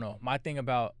 or no, my thing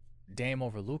about Dame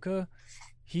over Luka,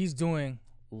 he's doing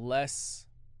less.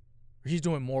 He's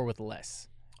doing more with less.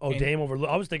 Oh, and- Dame over.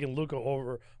 I was thinking Luka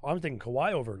over. I'm thinking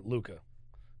Kawhi over Luka,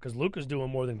 because Luka's doing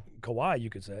more than Kawhi. You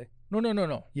could say.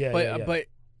 No. Yeah, but yeah, yeah. but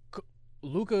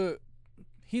Luka,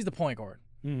 he's the point guard.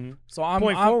 Mm-hmm. So I'm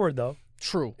Point forward though,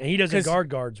 True. and he doesn't 'Cause guard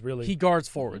guards really. He guards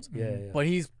forwards. Yeah, yeah. But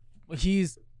he's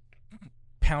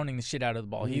pounding the shit out of the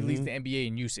ball. He leads Mhm. the NBA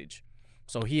in usage.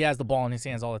 So he has the ball in his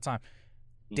hands all the time.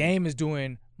 Mhm. Dame is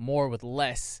doing more with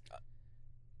less.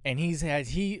 And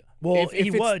well, if he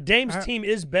it's- was. Dame's I- team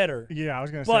is better, Yeah, I was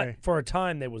gonna but say. for a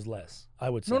time there was less. I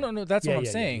would say. No, that's Yeah, what I'm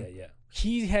yeah, saying. Yeah.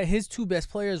 He had his two best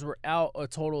players were out a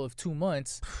total of 2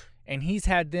 months, and he's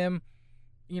had them.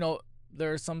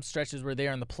 There are some stretches where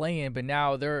they're in the play-in, but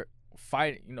now they're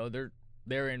fighting.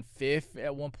 They're in fifth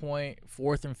at one point,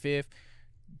 fourth and fifth.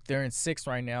 They're in sixth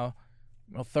right now.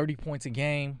 30 points a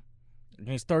game. And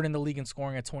he's third in the league in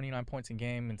scoring at 29 points a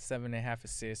game and 7.5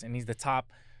 assists, and he's the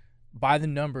top. By the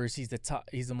numbers, he's the top.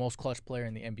 He's the most clutch player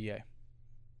in the NBA.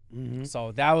 Mm-hmm.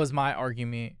 So that was my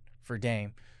argument for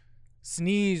Dame.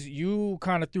 Sneeze, you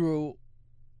kind of threw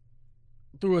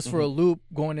us for a loop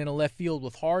going into left field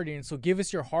with Harden. So give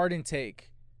us your Harden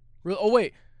take. Oh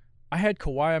wait, I had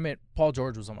Kawhi. I meant Paul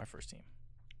George was on my first team.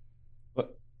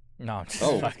 What? No, I'm just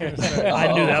Oh. fucking-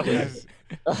 I knew that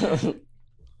was-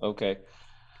 Okay.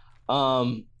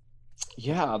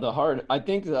 Yeah, I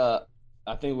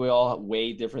think we all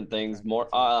weigh different things more.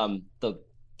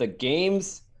 The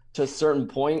games to a certain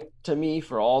point to me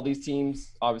for all these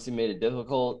teams obviously made it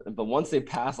difficult, but once they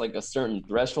passed like a certain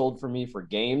threshold for me for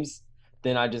games,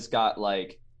 then I just got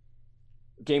like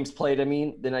games played.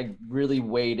 Then I really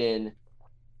weighed in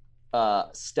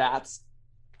stats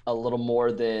a little more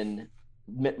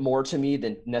to me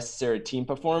than necessary team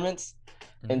performance.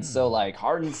 And so like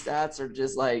Harden's stats are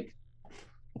just like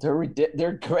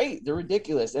they're great, they're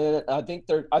ridiculous, and I think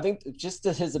just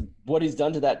to what he's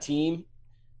done to that team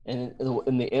and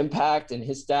the impact and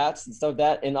his stats and stuff like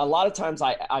that. And a lot of times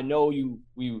I know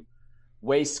we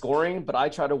weigh scoring, but I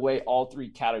try to weigh all three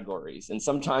categories. And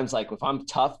sometimes like if I'm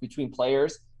tough between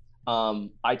players,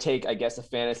 I take I guess a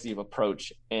fantasy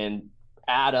approach and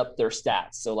add up their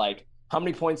stats. So like how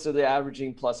many points are they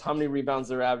averaging, plus how many rebounds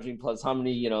they're averaging, plus how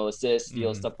many, assists,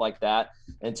 steals, stuff like that.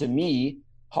 And to me,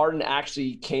 Harden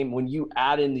actually came, when you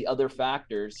add in the other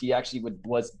factors, he actually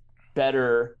was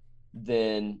better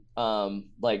than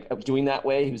like doing that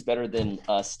way. He was better than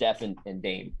Steph and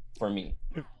Dame for me.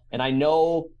 And I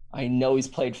know he's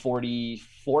played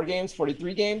 43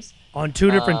 games On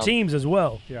two different teams as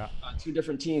well. Yeah. on two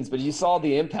different teams, but you saw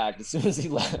the impact as soon as he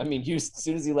left. As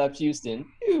soon as he left Houston,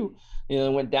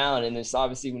 went down. And it's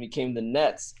obviously when he came to the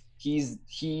Nets,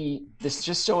 this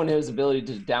just showing his ability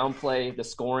to downplay the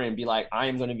scoring and be like, I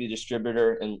am going to be a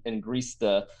distributor and grease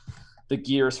the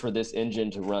gears for this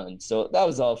engine to run. So that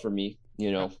was all for me,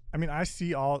 I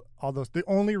see all those. The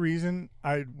only reason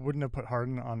I wouldn't have put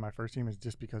Harden on my first team is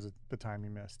just because of the time he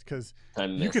missed. Because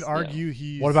you could argue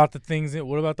he's. What about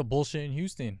the bullshit in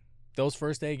Houston? Those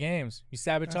first 8 games, you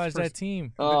sabotaged that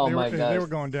team. Oh they my were, God. They were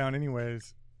going down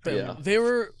anyways. They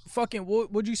were fucking.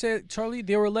 What'd you say, Charlie?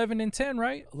 They were 11-10,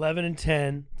 right? 11-10. He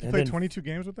And played then 22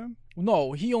 games with them.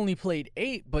 No, he only played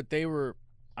 8, but they were.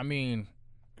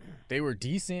 They were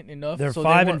decent enough. they're so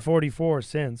 5 they and 44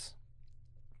 since.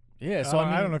 Yeah, so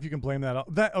I don't know if you can blame that.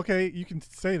 That okay, you can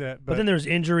say that, But then there's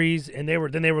injuries, and they were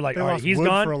like, They all right, lost he's Wood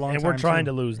gone, for a long and we're time, trying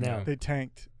too. to lose now. they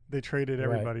tanked. They traded Right.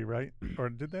 everybody, right? Or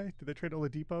did they? Did they trade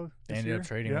Oladipo? they this ended year? up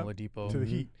trading Yep, Oladipo. to the Mhm.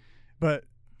 Heat. But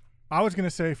I was gonna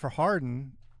say for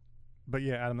Harden, but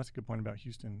yeah, Adam, that's a good point about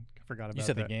Houston. I forgot about You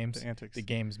said that, the games. the antics. The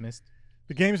games missed.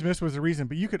 The games missed was the reason,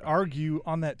 but you could argue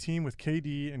on that team with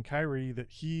KD and Kyrie that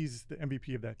he's the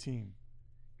MVP of that team.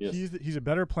 Yes. He's a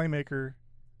better playmaker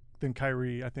than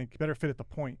Kyrie. I think better fit at the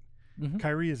point. Mm-hmm.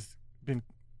 Kyrie has been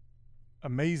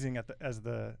amazing as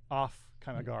the off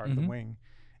kind of guard, the Mhm. wing,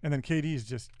 and then KD is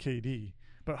just KD.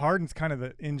 But Harden's kind of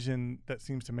the engine that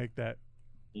seems to make that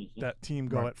team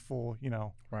go Right. at full,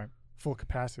 Right. full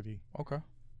capacity. Okay.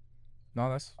 No,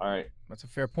 that's All right. a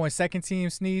fair point. Second team,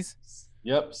 Sneeze.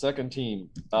 Yep. Second team.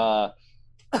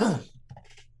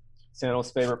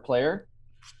 Sano's favorite player.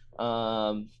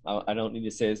 I don't need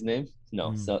to say his name.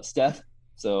 No. So Steph.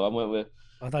 So I went with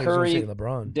I thought he was going Curry, to say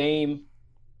LeBron. Dame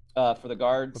for the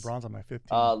guards. LeBron's on my fifth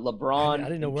team. LeBron. I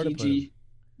didn't know and where to put PG.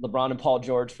 LeBron and Paul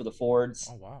George for the forwards,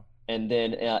 Oh wow. and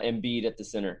then Embiid at the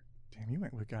center. Damn, you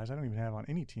went with guys I don't even have on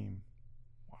any team.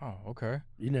 Wow. Okay.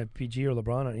 You didn't have PG or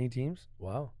LeBron on any teams?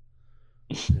 Wow.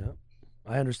 Yeah.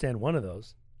 I understand one of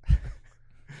those.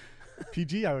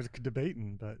 PG, I was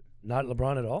debating, but Not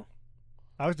LeBron at all?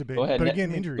 I was debating. Go ahead. But Nick.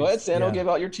 again, injuries. Go ahead, Sano. Yeah. Give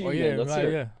out your team. Oh again. yeah. Let's Right. hear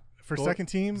it. Yeah. For Go- second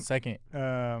team, Second.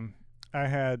 I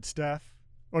had Steph.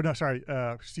 Oh no, sorry,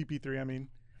 CP3. I mean,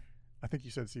 I think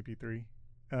you said CP3.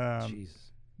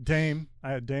 Jesus. Dame.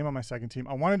 I had Dame on my second team.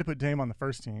 I wanted to put Dame on the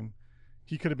first team.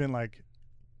 He could have been like,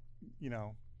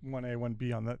 1A,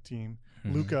 1B on that team.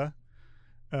 Mhm. Luka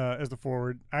as the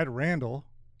forward. I had Randall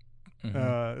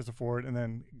Mhm. as a forward, and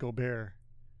then Gobert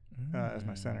as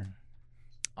my center.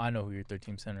 I know who your third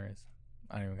team center is.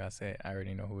 I don't even gotta say it. I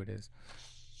already know who it is.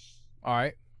 All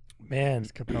right. Man,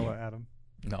 It's Capella, Adam.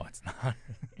 No, it's not.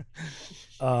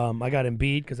 I got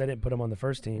Embiid because I didn't put him on the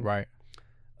first team. Right.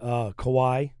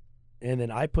 Kawhi. And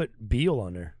then I put Beal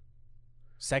on there.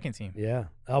 Second team. Yeah.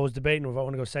 I was debating if I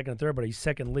want to go second or third, but he's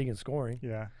second in the league in scoring.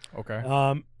 Yeah. Okay.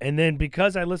 And then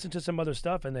because I listened to some other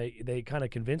stuff and they kind of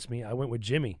convinced me, I went with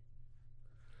Jimmy.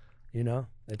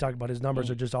 They talk about his numbers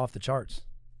are just off the charts.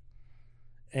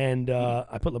 And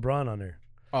I put LeBron on there.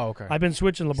 Oh, okay. I've been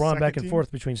switching LeBron Second back and team? forth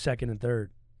between second and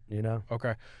third,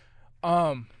 Okay.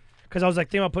 Because I was like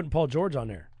thinking about putting Paul George on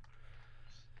there.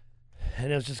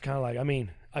 And it was just kind of like,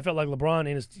 I felt like LeBron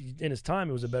in his time,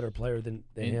 he was a better player than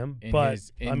him. in But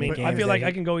his- in I the mean, I games feel that like he-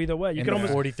 I can go either way. You in can the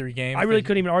almost. 43 games. I really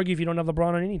couldn't even argue if you don't have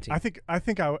LeBron on any team. I think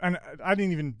and I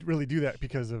didn't even really do that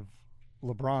because of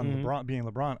LeBron. Mhm. LeBron being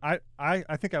LeBron.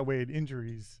 I think I weighed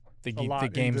injuries The a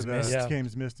lot games into the missed. Yeah.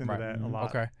 games missed into Right. that a Mhm.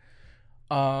 lot. Okay.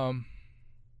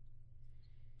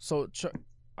 So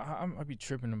I might be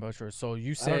tripping about yours. So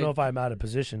you I said don't know if I'm out of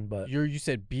position, but you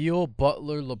said Beal,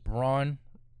 Butler, LeBron,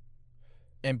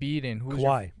 Embiid, and who's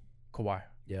Kawhi. Kawhi.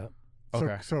 Yeah.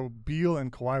 Okay. So Beal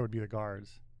and Kawhi would be the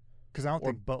guards, because I don't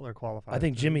Or- think Butler qualifies. I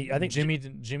think Jimmy. I think Jimmy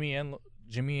and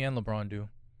LeBron do.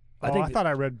 I Oh, think I thought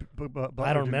I read Butler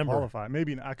I don't didn't remember. qualify.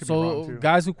 Maybe I could be wrong So too.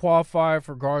 guys who qualify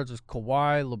for guards is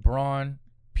Kawhi, LeBron,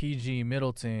 PG,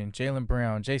 Middleton, Jaylen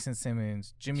Brown, Jason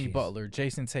Simmons, Jimmy Jeez. Butler,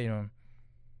 Jason Tatum.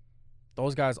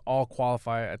 Those guys all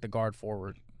qualify at the guard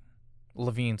forward.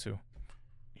 Levine too.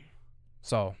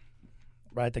 So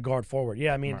right the guard forward.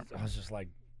 Yeah, I mean, Right. I was just like,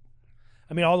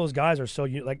 all those guys are so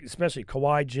like, especially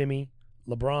Kawhi, Jimmy,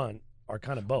 LeBron are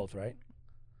kind of both, right?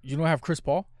 you don't have Chris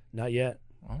Paul? Not yet.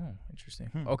 Oh, interesting.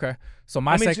 Hmm. Okay. So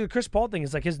my the Chris Paul thing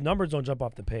is like his numbers don't jump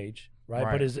off the page, right?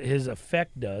 Right. But his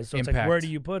effect does. So it's like, Impact. where do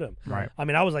you put him? Right.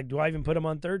 I was like, do I even put him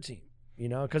on third team?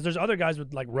 Because there's other guys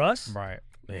with like Russ, Right.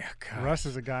 Yeah. God. Russ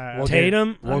is a guy. We'll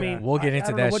Tatum. we'll get I into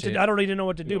don't know that what shit. I don't even know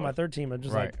what to do. My third team. I'm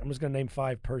just Right. I'm just gonna name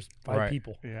five Right.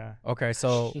 people. yeah. Okay.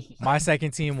 So my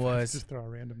second team was Just throw out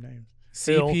random names.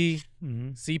 CP,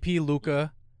 Mm-hmm. CP,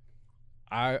 Luka.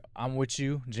 I'm with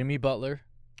you. Jimmy Butler,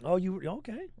 Oh, you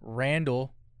okay?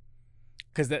 Randall.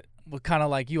 Because that was kind of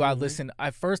like you. I Mhm. listened.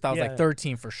 At first, I was Yeah. like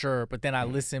 13 for sure, but then I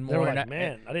listened They more. were and like,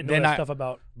 man, I didn't know then that I- stuff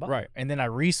about Butler. Right. And then I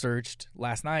researched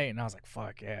last night, and I was like,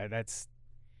 fuck, yeah, that's.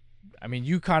 I mean,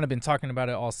 you kind of been talking about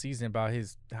it all season about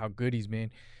how good he's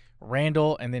been.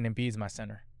 Randall, and then Embiid's my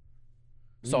center.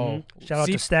 So Mhm. Shout out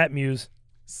to StatMuse.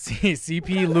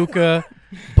 CP, Luka,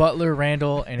 Butler,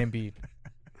 Randall, and Embiid.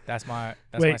 That's my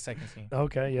Wait. second team.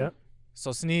 Okay, yeah,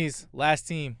 So Sneeze, last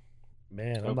team.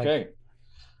 man. I'm like, Okay.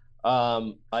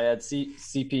 I had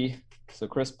CP, so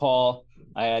Chris Paul.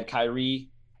 I had Kyrie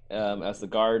as the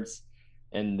guards,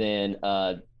 and then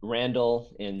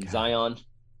Randall and Zion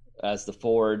as the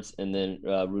forwards, and then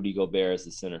Rudy Gobert as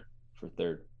the center for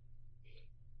third.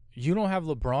 You don't have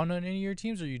LeBron on any of your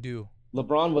teams, or you do?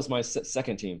 LeBron was my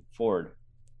second team forward.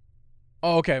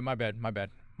 Oh, okay. My bad.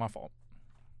 My fault.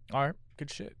 All right.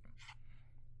 Good shit.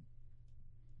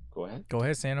 Go ahead. Go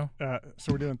ahead, Sano.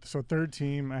 So we're doing third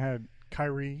team. I had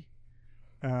Kyrie,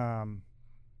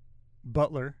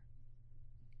 Butler,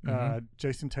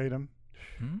 Jason Tatum.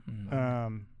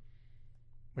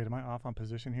 Wait, am I off on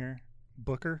position here?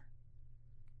 Booker.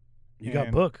 You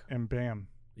got Book and Bam.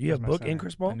 You have Book and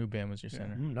Chris Paul. I knew Bam was your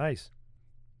center. Nice.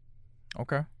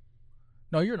 Okay.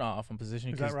 No, you're not off on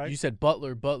position. Is that right? You said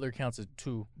Butler. Butler counts as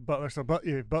 2. Butler. So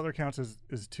Butler counts as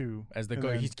 2. As the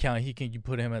guard, he's count. You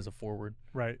put him as a forward.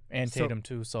 Right. And Tatum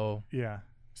too. So yeah.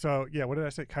 So yeah, what did I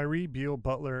say? Kyrie, Beal,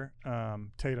 Butler,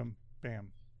 Tatum,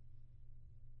 Bam.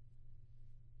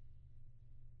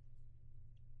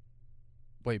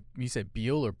 Wait, you said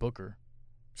Beal or Booker?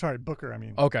 Sorry, Booker. I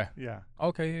mean. Okay. Yeah.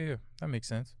 Okay. Yeah. That makes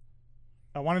sense.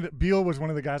 Beal was one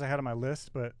of the guys I had on my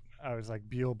list, but I was like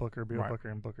Beal, Booker, Right. Booker,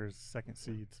 and Booker's second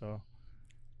seed. So.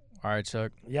 All right,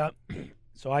 Chuck. Yep.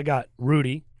 So I got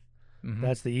Rudy. Mm-hmm.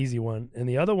 That's the easy one. And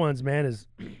the other ones, man, it's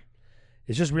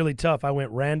just really tough. I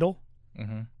went Randall,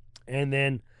 and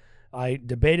then I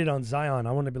debated on Zion.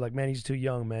 I want to be like, man, he's too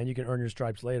young, man. You can earn your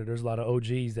stripes later. There's a lot of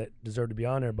OGs that deserve to be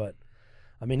on there, but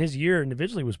I mean, his year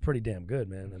individually was pretty damn good,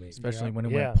 man. I mean, especially when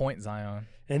it went point Zion.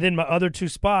 And then my other 2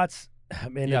 spots,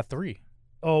 man. You got 3.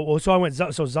 Oh, well, so I went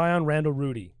Zion, Randall,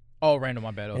 Rudy. Oh, Randall, my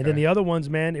bad. Okay. And then the other ones,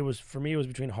 man, it was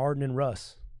between Harden and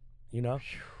Russ, you know.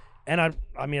 And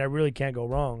I mean, I really can't go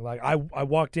wrong. Like I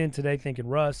walked in today thinking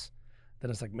Russ, then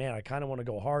it's like, man, I kind of want to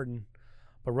go Harden,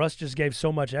 but Russ just gave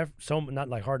so much effort. Not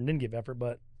like Harden didn't give effort,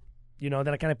 but you know,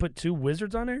 then I kind of put 2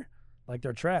 Wizards on there, like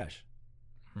they're trash.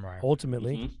 Right.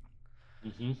 Ultimately.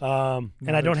 And No,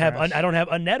 I don't they're have trash. I don't have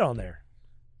a net on there.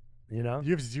 You know,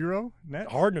 You have 0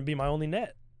 net. Harden would be my only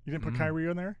net. You didn't put Kyrie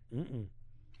on there.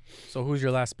 So who's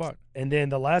your last spot? And then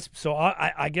the last, so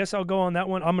I guess I'll go on that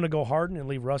one. I'm going to go Harden and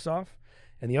leave Russ off.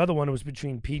 And the other one was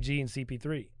between PG and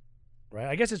CP3, right?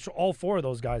 I guess it's all 4 of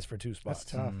those guys for 2 spots.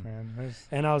 That's tough, man.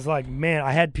 And I was like, man,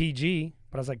 I had PG,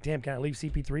 but I was like, damn, can I leave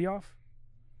CP3 off?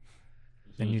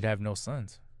 Then you'd have no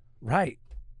Suns. Right.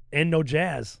 And no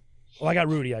Jazz. Well, I got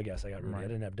Rudy, I guess. I got Rudy. Right. I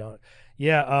didn't have Don.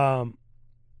 Yeah,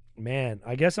 man,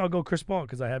 I guess I'll go Chris Paul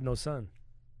because I have no son.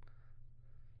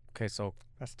 Okay, so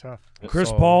That's tough.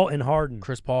 Chris Paul and Harden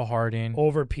Chris Paul, Harden.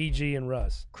 over PG and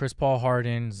Russ. Chris Paul,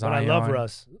 Harden, Zion. But I love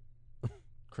Russ.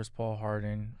 Chris Paul,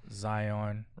 Harden,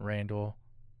 Zion, Randall,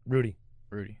 Rudy.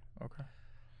 Rudy. Okay.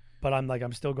 But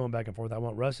I'm still going back and forth. I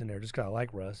want Russ in there just because I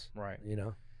like Russ. Right. You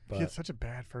know? He had But such a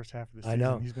bad first half of the I season.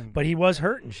 know. He's been, but he was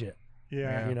hurt and shit.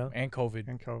 yeah, you know? And COVID.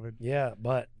 and COVID. Yeah,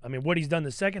 but I mean, what he's done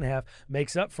the second half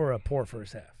makes up for a poor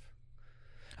first half.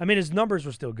 I mean, his numbers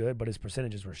were still good, but his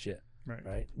percentages were shit,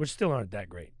 right? Which still aren't that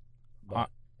great. But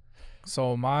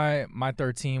So my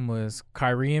third team was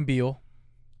Kyrie and Beal.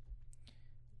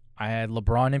 I had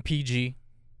LeBron and PG,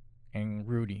 and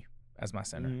Rudy as my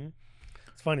center. mhm.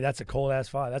 It's funny. That's a cold ass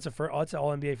 5. That's an All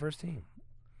NBA first team.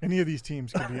 Any of these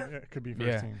teams could be first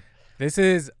Yeah. team. This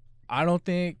is, I don't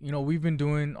think, we've been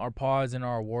doing our pods and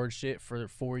our award shit for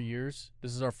 4 years.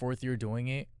 This is our 4th year doing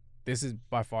it. This is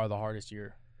by far the hardest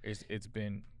year it's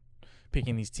been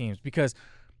picking these teams because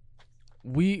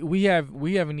we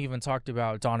haven't even talked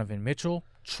about Donovan Mitchell,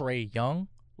 Trae Young,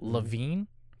 Levine.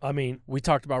 I mean, We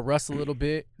talked about Russ a little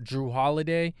bit, Drew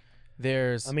Holiday.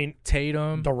 There's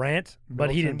Tatum. Durant, but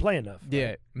he didn't Middleton. play enough. Yeah,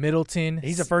 right? Middleton.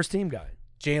 He's a first team guy.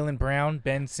 Jaylen Brown,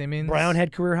 Ben Simmons. Brown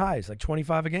had career highs, like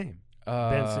 25 a game.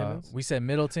 Ben Simmons. We said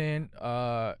Middleton.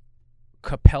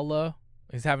 Capella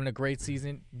is having a great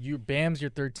season. Bam's your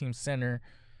third team center.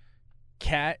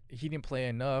 Cat, he didn't play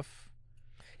enough.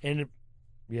 And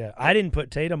yeah, I didn't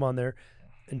put Tatum on there.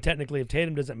 And technically, if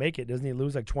Tatum doesn't make it, doesn't he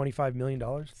lose like $25 million?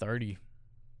 30.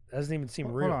 That doesn't even seem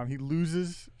Hold real. on, he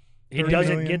loses. He 30 doesn't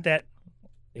million? get that.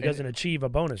 He doesn't achieve a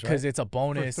bonus, Because right? it's a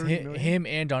bonus. 30 million? Him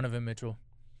and Donovan Mitchell.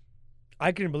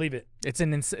 I couldn't believe it. It's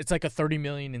like a $30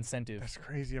 million incentive. That's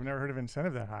crazy. I've never heard of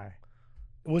incentive that high.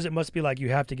 Must be like you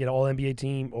have to get an All NBA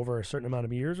team over a certain amount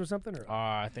of years or something? Or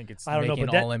I think it's I don't know, making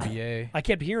but that- All NBA. I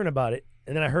kept hearing about it,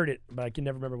 and then I heard it, but I can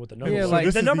never remember what the number Yeah, was. like-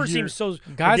 This the is number the year- seems so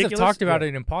Guys ridiculous. have talked about Yeah.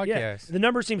 it in Yeah, podcasts. the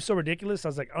number seems so ridiculous. I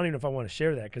was like, I don't even know if I want to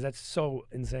share that because that's so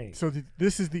insane. So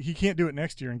this is he can't do it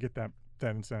next year and get that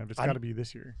incentive. It's I'm- got to be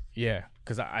this year. Yeah,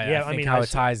 because I Yeah, I think mean, how I it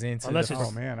s- ties into unless the it's-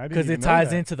 Oh man, I didn't because even it know ties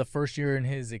that. into the first year in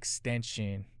his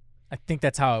extension. I think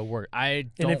that's how it worked. And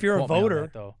if you're a quote me on voter-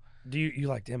 that, though. Do you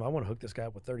like, damn, I want to hook this guy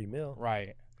up with 30 mil?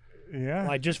 Right? Yeah.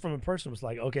 Like, just from a person was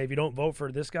like, okay, if you don't vote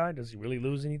for this guy, does he really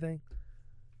lose anything?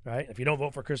 Right? If you don't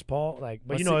vote for Chris Paul, like, but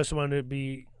But you know, as someone to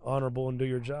be honorable and do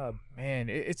your job. Man,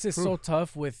 it's just so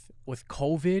tough with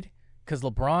COVID because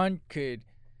LeBron could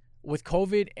with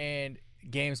COVID and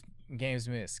games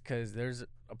missed, because there's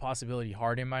a possibility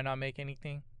Harden might not make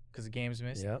anything because of games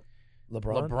missed. Yep.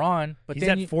 LeBron. But He's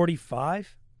then at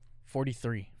 45,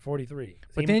 43. 43.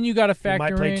 But then you got to he factor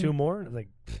might play in 2 more. Like,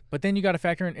 But then you got to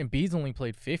factor in Embiid's only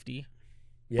played 50.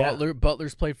 yeah.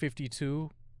 Butler's played 52.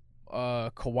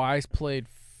 Kawhi's played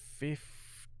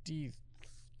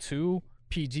 52.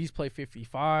 PG's played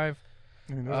 55.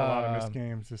 I mean, there's a lot of missed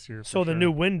games this year. So the sure.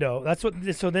 new window. That's what.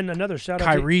 So then another shout out.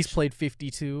 Kyrie's played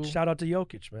 52. Shout out to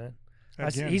Jokic, man.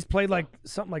 Again. He's played like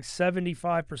something like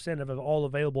 75% of all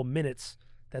available minutes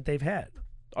that they've had,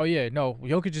 Oh yeah, no,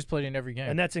 Jokic just played in every game.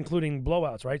 and that's including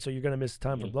blowouts, right? So you're gonna miss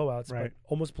time for blowouts, Right. but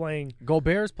almost playing.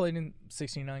 Gobert's played in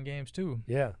 69 games too.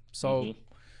 Yeah. So,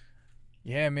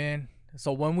 yeah, man.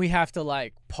 So when we have to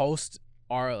like post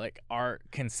our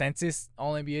consensus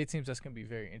All NBA teams, that's gonna be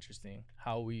very interesting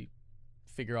how we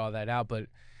figure all that out. But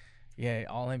yeah,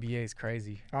 All NBA is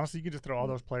crazy. Honestly, you could just throw all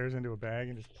those players into a bag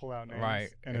and just pull out names, Right.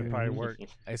 and it'd probably work.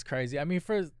 It's crazy. I mean,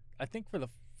 I think for the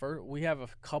first, we have a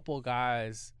couple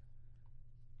guys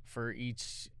for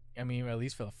each. I mean, at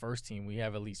least for the first team, we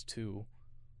have at least 2.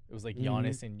 It was like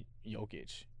Giannis and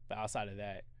Jokic. But outside of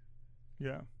that,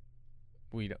 Yeah.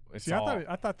 we don't. It's See, all.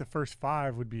 I thought the first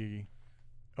 5 would be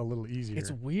a little easier.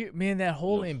 It's weird, man. That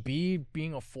whole No. Embiid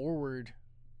being a forward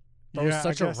throws I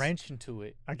such a guess- wrench into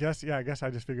it. I guess I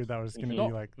just figured that was going to No,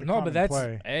 be like the no, but common that's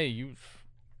play. hey,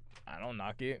 I don't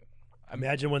knock it.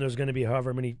 Imagine when there's going to be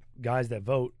however many guys that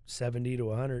vote, 70 to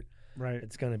 100. Right.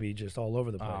 It's going to be just all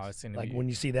over the place. Oh, it's gonna like be- when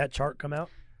you see that chart come out.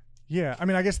 Yeah, I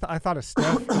mean, I guess I thought of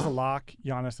Steph as a lock,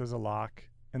 Giannis as a lock,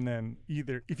 and then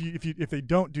either if they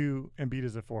don't do Embiid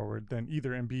as a forward, then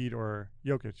either Embiid or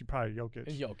Jokic. You probably Jokic.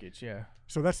 Jokic, yeah.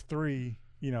 So that's 3.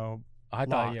 I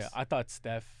Locks. thought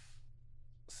Steph,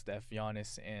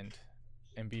 Giannis, and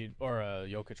Embiid or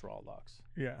Jokic were all locks.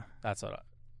 Yeah. That's what.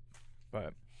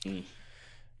 But Mm.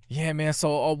 yeah, man.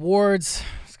 So awards,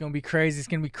 it's gonna be crazy. It's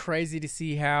gonna be crazy to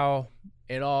see how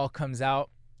it all comes out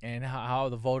and how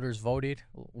the voters voted.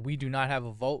 We do not have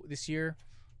a vote this year.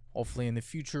 Hopefully, in the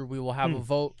future, we will have a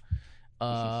vote.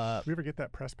 Did we ever get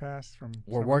that press pass from?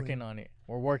 We're working on it.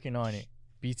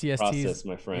 BTST Process,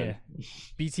 my friend. Yeah,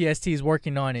 BTST is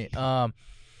working on it.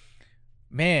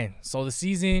 Man, so the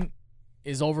season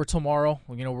is over tomorrow.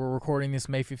 We're recording this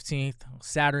May 15th,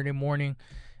 Saturday morning.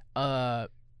 The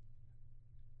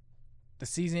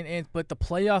season ends, but the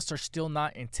playoffs are still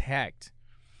not intact.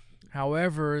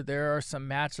 However, there are some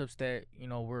matchups that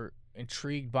we're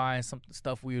intrigued by and some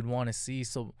stuff we would want to see.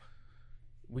 So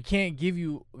we can't give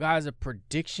you guys a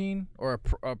prediction or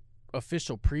a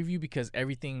official preview because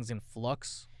everything's in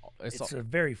flux. It's a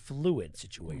very fluid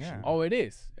situation. Yeah. Oh, it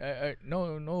is.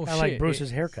 No Kind shit. of like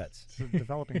Bruce's haircuts. It's a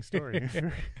developing story.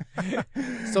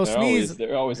 So Sneeze,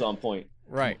 They're always on point.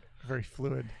 right? Very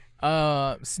fluid.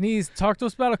 Sneeze, talk to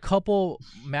us about a couple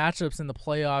matchups in the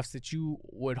playoffs that you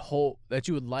would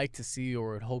like to see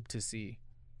or would hope to see.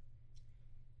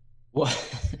 Well,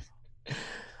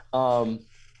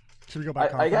 Should we go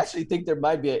back? I actually think there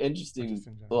might be an interesting. Just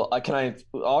in general.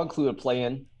 Well, I'll include a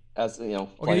play-in as Okay,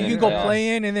 play-in you can go playoffs.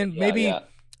 play in, and then Yeah, maybe yeah.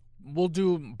 we'll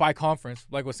do by conference,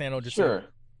 like what Sando just Sure. said.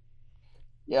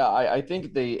 Yeah, I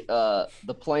think the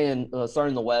play-in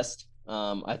starting in the West.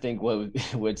 I think what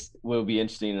would be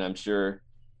interesting, and I'm sure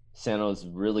Sano's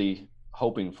really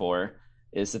hoping for,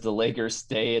 is if the Lakers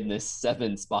stay in this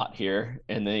 7 spot here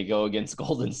and they go against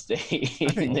Golden State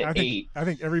in the 8. I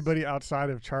think everybody outside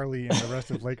of Charlie and the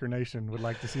rest of Laker Nation would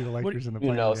like to see the Lakers in the Who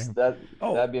play-in knows? game.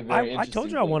 That'd be a very I interesting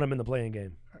told you I thing. want him in the playing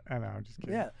game. I know, I'm just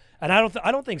kidding. Yeah, and I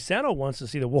don't think Sano wants to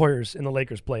see the Warriors and the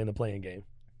Lakers play in the playing game.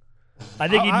 I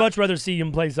think he'd much rather see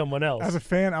him play someone else. As a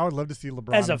fan, I would love to see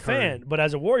LeBron. As a and Curry. fan, but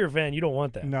as a Warrior fan, you don't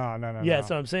want that. No. Yeah, no. that's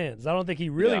what I'm saying. So I don't think he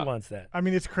really Yeah. wants that. I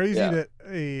mean, it's crazy Yeah.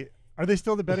 that are they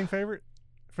still the betting favorite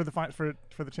for the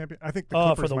for the champion? I think the Oh,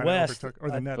 Clippers for the might West. overtook,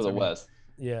 or the Nets for the I mean. West.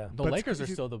 Yeah, The But Lakers are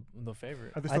it's- still the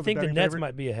favorite. Are they I still think the betting Nets favorite?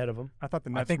 might be ahead of him. I thought the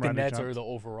I Nets. think the might have Nets are jumped. the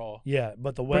overall. Yeah,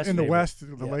 but the But West. in the favorite. West,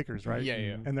 the Yeah. Lakers, right? Yeah,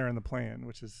 yeah. And they're in the play-in,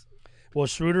 which is Well,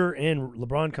 Schroeder and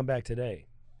LeBron come back today.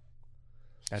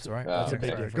 That's right. That's a big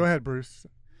sorry. difference. Go ahead, Bruce.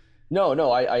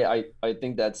 No, I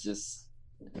think that's just.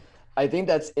 I think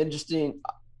that's interesting.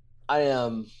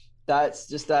 That's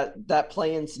just that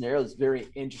play-in scenario is very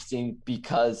interesting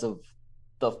because of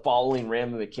the following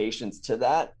ramifications to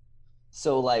that.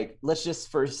 So, like, let's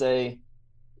just first say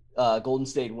Golden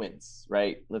State wins,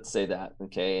 right? Let's say that,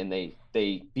 okay, and they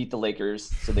beat the Lakers,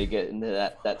 so they get into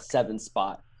that 7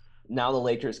 spot. Now the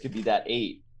Lakers could be that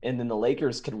 8, and then the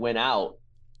Lakers could win out.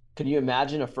 Can you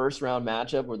imagine a first-round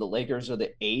matchup where the Lakers are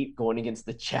the 8 going against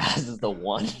the Jazz as the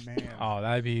 1? Man. Oh,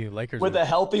 that'd be Lakers With a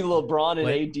healthy LeBron and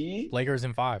La- AD? Lakers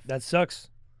in 5. That sucks.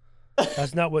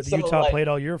 That's not what So, Utah like, played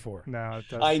all year for. No, it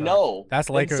does I suck. know. That's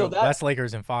And Lakers. so That's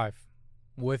Lakers in 5,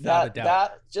 without a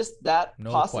doubt. That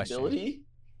No possibility,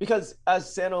 because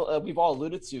as Sano, we've all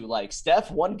alluded to, like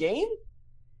Steph, one game,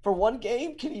 can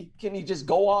he just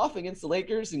go off against the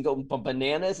Lakers and go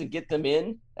bananas and get them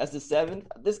in as the 7th?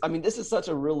 This is such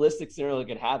a realistic scenario that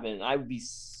could happen. And I would be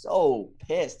so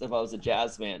pissed if I was a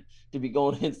Jazz fan to be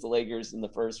going against the Lakers in the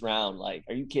first round. Like,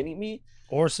 are you kidding me?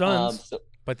 Or Suns.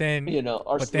 But then,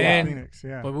 Phoenix,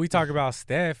 yeah. but we talk about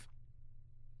Steph,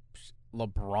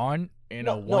 LeBron in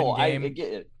a one game. I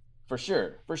get it for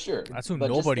sure. That's who But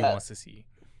just nobody wants to see.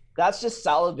 That's just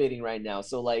salivating right now.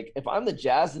 So, like, if I'm the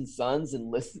Jazz and Suns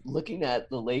and looking at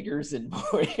the Lakers and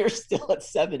Warriors still at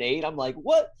 7-8, I'm like,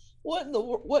 what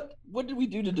did we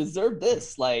do to deserve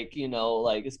this? Like,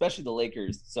 especially the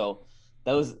Lakers. So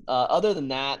those, other than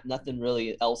that, nothing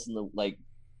really else in the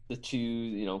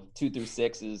 2 through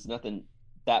 6 is nothing.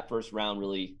 That first round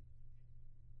really,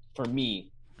 for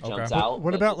me, jumps out.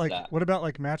 What about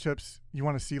matchups you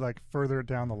want to see like further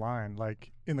down the line,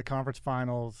 like in the conference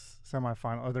finals,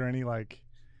 semifinal? Are there any like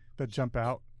that jump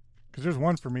out? Because there's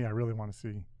one for me I really want to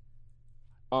see.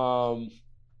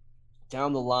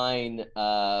 Down the line,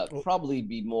 probably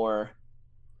be more.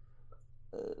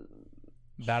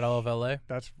 Battle of LA.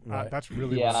 That's Right. that's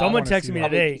really Yeah. what I Someone wanna texted see. me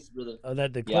Probably today just really-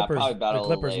 that the Yeah, Clippers probably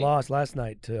Battle of LA. lost last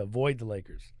night to avoid the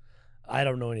Lakers. I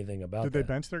don't know anything about Did that.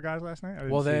 they bench their guys last night?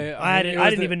 Well, they. I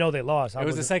didn't even know they lost. It was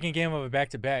the wasn't- second game of a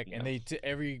back-to-back, Yeah. and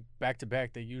every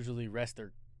back-to-back they usually rest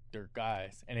their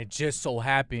guys, and it just so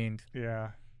happened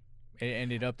Yeah, it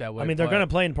ended up that way. I mean, they're but- going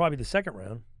to play in probably the second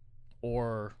round.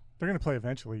 or they're gonna play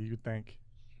eventually. You'd think.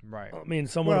 right. I mean,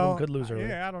 some of them could lose early.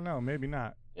 Yeah, I don't know. Maybe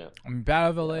not. I mean, Battle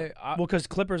of LA. Well, because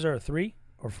Clippers are a 3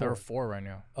 or 4. They're 4 right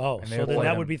now. Oh, and so they'll then play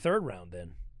that them. would be third round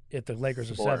then, if the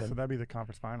Lakers are 4. 7. So that'd be the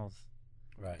conference finals.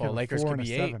 Right. Well, Yeah, Lakers 4 could and a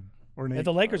be 8. 7, or an If 8.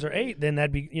 the Lakers are 8, then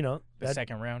that'd be The that,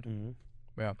 second round. Mhm.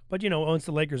 Yeah. But once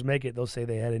the Lakers make it, they'll say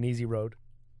they had an easy road.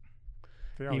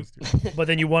 They always do. But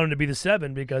then you want them to be the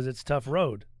 7 because it's tough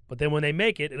road. But then when they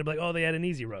make it, it'll be like, oh, they had an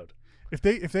easy road. If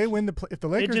they win if the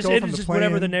Lakers just- go it's from the just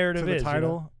whatever the play-in narrative to the is,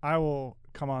 title, I will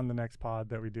come on the next pod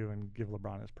that we do and give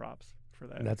LeBron his props for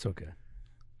that. And that's okay.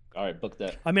 All right, book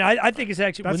that. I mean, I think it's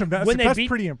actually That's when they that's beat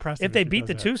pretty impressive. if they he beat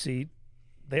the does 2 seed,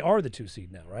 they are the 2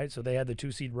 seed now, right? So they had the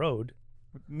 2 seed road.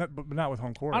 that. But not with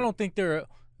home court. I don't think they're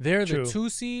the True. 2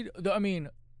 seed. I mean,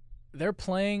 they're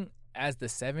playing as the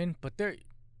 7, but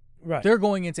Right. they're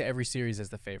going into every series as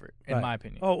the favorite, in Right. my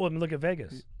opinion. Oh, well, look at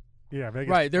Vegas. Yeah, Vegas.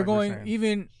 Right, they're like we're going saying.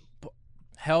 even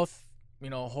health.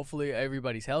 Hopefully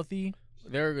everybody's healthy.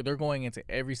 They're going into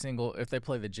every single. If they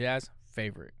play the Jazz,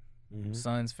 favorite, Mhm.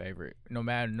 Suns favorite. No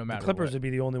matter The Clippers what. would be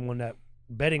the only one that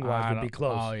betting wise I would be don't-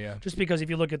 close. Oh yeah. Just because if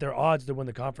you look at their odds to win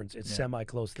the conference, it's Yeah.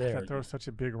 semi-close there. That throws such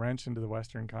a big wrench into the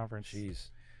Western Conference. Jeez.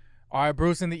 All right,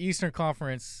 Bruce, in the Eastern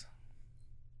Conference.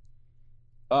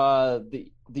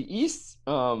 The East.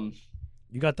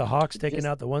 You got the Hawks taking Just-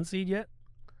 out the 1 seed yet?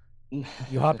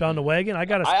 You hopped on the wagon? I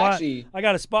got a I spot. actually. I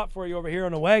got a spot for you over here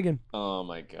on the wagon. Oh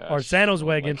my gosh. Or Sano's Oh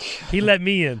my wagon. God. He let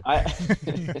me in.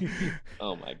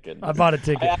 Oh my goodness. I bought a I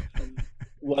ticket. actually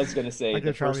was gonna say I the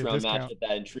give Charlie first a round discount. matchup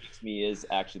that intrigues me is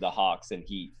actually the Hawks and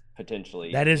Heat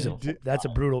potentially. That is you know. that's a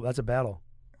brutal. That's a battle.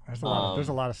 There's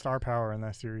a lot of star power in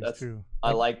that series That's- too.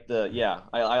 I like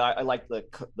I like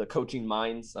the coaching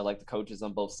minds. I like the coaches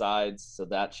on both sides. So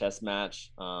that chess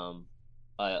match,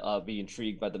 I'll be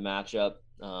intrigued by the matchup.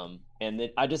 And then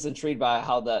I just intrigued by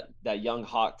how that young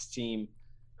Hawks team,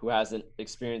 who hasn't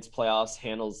experienced playoffs,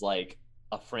 handles like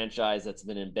a franchise that's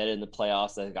been embedded in the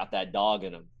playoffs that got that dog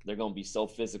in them. They're going to be so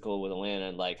physical with Atlanta,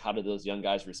 and like, how do those young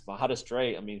guys respond? How does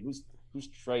Trey? I mean, who's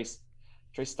Trey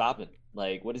stopping?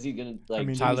 Like, what is he going to like? I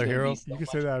mean, Jimmy's Tyler gonna be Hero? so You can much-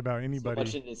 say that about so anybody.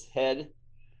 much in his head.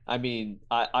 I mean,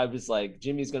 I was like,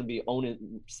 Jimmy's going to be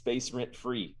owning space rent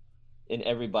free in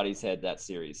everybody's head that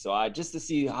series. So just to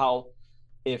see how,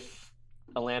 if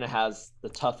Atlanta has the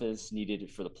toughness needed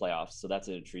for the playoffs. So that's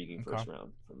an intriguing Okay. first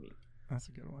round for me. That's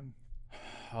a good one.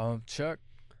 Chuck.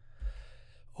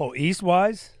 Oh, East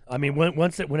wise, I mean,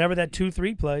 whenever that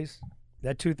 2-3 plays,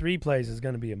 that 2-3 plays is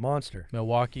going to be a monster.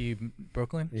 Milwaukee,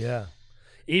 Brooklyn. Yeah.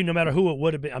 Even no matter who it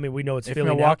would have been. I mean, we know it's If Philly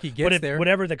now, Milwaukee but gets if there.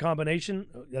 whatever the combination,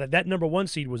 that number 1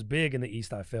 seed was big in the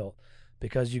East. I felt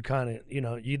because you kind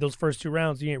of those first 2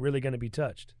 rounds you ain't really going to be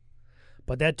touched,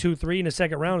 but that 2-3 in the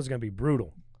second round is going to be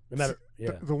brutal. No matter,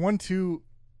 yeah. The 1-2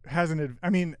 hasn't. I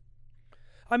mean,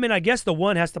 I guess the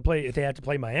 1 has to play. If they have to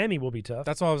play Miami, will be tough.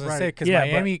 That's what I was gonna Right. say because Yeah,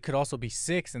 but- Miami could also be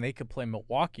 6, and they could play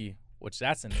Milwaukee, which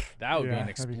that would be Yeah, an that'd be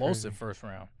explosive crazy. first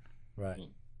round. Right.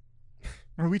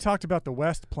 we talked about the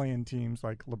West playing teams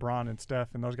like LeBron and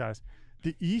Steph and those guys.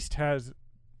 The East has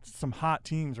some hot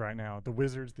teams right now. The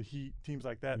Wizards, the Heat, teams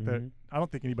like that. That I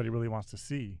don't think anybody really wants to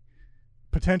see.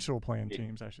 Potential playing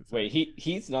teams, I should say. Wait,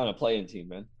 Heat's not a playing team,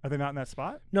 man. Are they not in that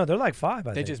spot? No, they're like 5.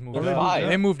 I They think. just moved They're up. five.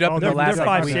 They moved up in the they're last they're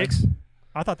like 5-6. week.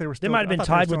 I thought they were still. They might have been I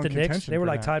thought tied they were with the still in Knicks. contention They were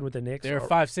for like that. tied with the Knicks. They were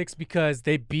 5-6 because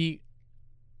they beat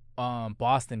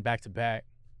Boston back to back.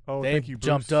 Oh, They thank you, Bruce.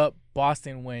 jumped up.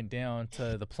 Boston went down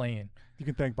to the play-in. You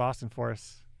can thank Boston for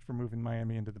us for moving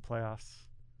Miami into the playoffs.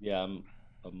 Yeah,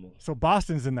 So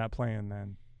Boston's in that play-in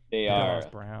then. they Dallas are.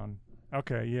 Brown.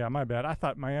 Okay, yeah, my bad. I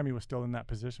thought Miami was still in that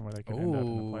position where they could end up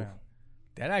in the Ooh. playoff.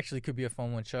 That actually could be a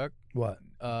fun one, Chuck. What?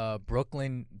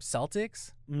 Brooklyn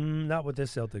Celtics. Not with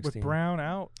this Celtics With team. Brown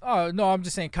out, Oh no, I'm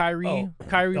just saying Kyrie. Oh.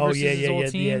 Kyrie Oh versus yeah, his yeah, old yeah,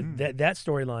 team. yeah. That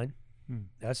storyline. Hmm.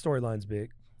 That storyline's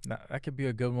big. That could be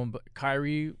a good one. But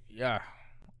Kyrie, yeah.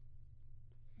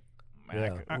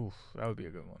 Man, Yeah. that would be a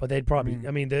good one. But they'd probably. mean-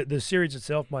 I mean, the series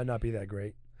itself might not be that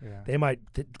great. yeah. They might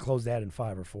close that in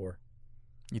 5 or 4.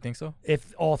 You think so?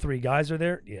 If all 3 guys are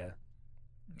there, yeah.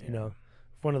 You know, if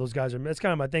one of those guys are. That's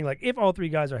kind of my thing. Like, if all 3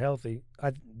 guys are healthy,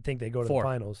 I think they go to 4. the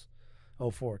finals.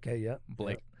 Oh, 4. Okay, yeah.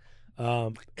 Blake.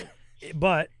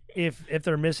 But if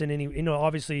they're missing any,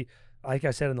 obviously, like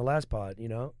I said in the last pod,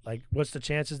 like what's the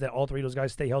chances that all 3 of those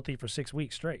guys stay healthy for 6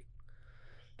 weeks straight?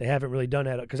 They haven't really done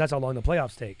that because that's how long the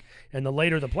playoffs take. And the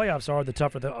later the playoffs are, the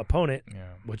tougher the opponent, Yeah.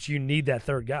 which you need that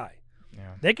 3rd guy.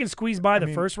 Yeah. They can squeeze by the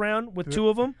mean, first round with 2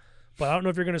 of them, but I don't know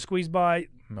if you're going to squeeze by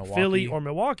Milwaukee, Philly or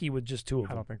Milwaukee with just 2 of I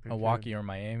them, don't think they Milwaukee or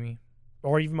Miami.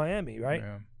 or even Miami, right?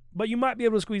 Yeah. But you might be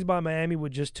able to squeeze by Miami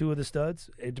with just 2 of the studs.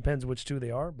 It depends which 2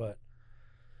 they are, but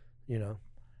Yeah.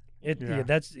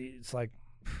 it's like,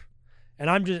 and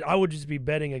I would just be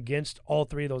betting against all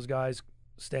 3 of those guys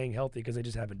staying healthy because they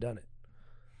just haven't done it.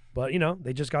 But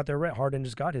they just got their rest. Harden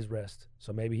just got his rest,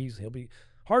 so maybe he'll be.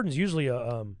 Harden's usually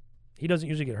he doesn't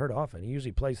usually get hurt often. He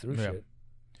usually plays through Yeah. shit.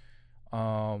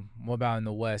 What about in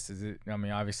the West? Is it? I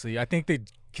mean, obviously, I think the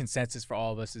consensus for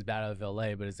all of us is Battle of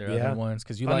LA. But is there Yeah. other ones?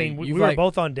 Because We were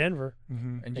both on Denver. Mm-hmm.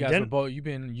 and and you guys Den- were both.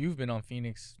 You've been on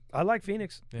Phoenix. I like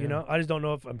Phoenix. Yeah. I just don't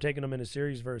know if I'm taking them in a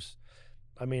series versus.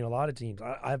 I mean, a lot of teams.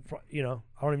 I don't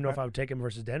even know if I would take them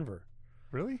versus Denver,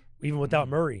 Really? even without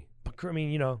Murray. But, I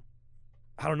mean,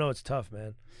 I don't know. It's tough,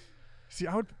 man. See,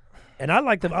 I would. And I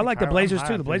like the I'm Blazers high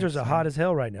too. on The Blazers Phoenix, are hot man. as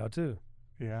hell right now too.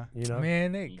 Yeah,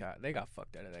 Man, they got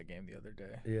fucked out of that game the other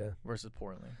day Yeah. versus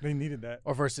Portland they needed that.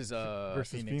 or versus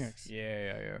Versus Phoenix. Phoenix.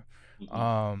 Yeah.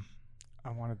 Mhm. I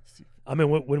wanted to see. I mean,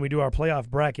 when we do our playoff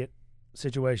bracket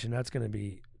situation, that's going to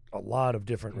be a lot of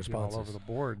different It's gonna be responses. all over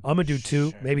the board. I'm gonna do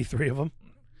 2, Shit. maybe 3 of them.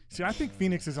 See, I think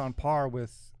Phoenix is on par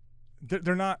with.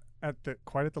 They're not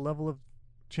quite at the level of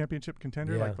championship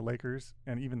contender Yeah. like the Lakers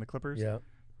and even the Clippers. Yeah.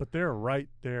 But they're right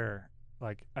there,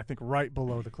 like I think right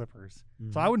below the Clippers.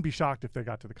 So Mhm. I wouldn't be shocked if they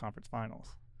got to the conference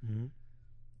finals. Mm-hmm.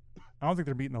 I don't think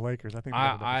they're beating the Lakers. I think they're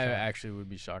double I shot. actually would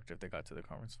be shocked if they got to the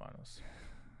conference finals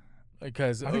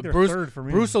because I think they're Bruce third for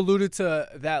me. Bruce alluded to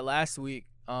that last week.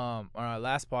 On our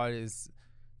last part is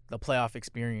the playoff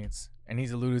experience, and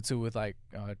he's alluded to with like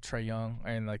Trae Young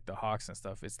and like the Hawks and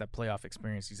stuff. It's that playoff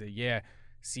experience. He said, "Yeah,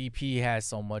 CP has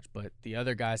so much, but the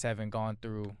other guys haven't gone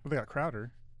through." Well, they got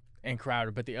Crowder, And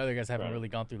Crowder, but the other guys haven't Right. really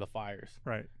gone through the fires.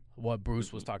 right? What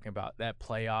Bruce was talking about, that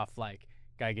playoff, like,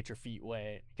 gotta get your feet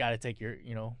wet, gotta take your,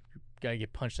 gotta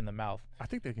get punched in the mouth. I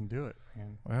think they can do it.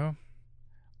 Man. Well,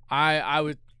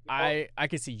 I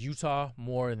could see Utah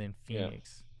more than Yeah.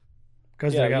 Phoenix.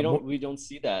 Because Yeah, they got we don't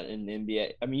see that in the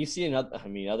NBA. I mean, you see in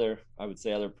other I would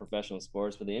say other professional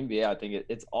sports, but the NBA, I think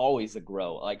it's always a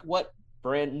grow. Like, what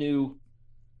brand new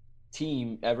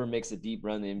team ever makes a deep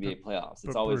run in the NBA playoffs? It's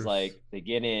but always Bruce- like they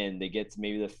get in, they get to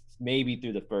maybe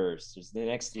through the first. There's the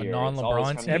next year. non-LeBron it's always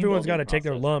kind of team. a everyone's got to building take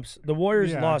their process. lumps. The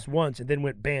Warriors Yeah. lost once and then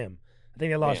went bam. I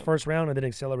think they lost Bam. first round and then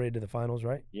accelerated to the finals,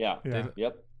 right? Yeah. Yeah.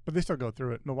 Yep. But they still go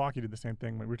through it. Milwaukee did the same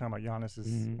thing. We were talking about Giannis's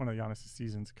Mhm. one of Giannis's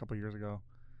seasons a couple years ago.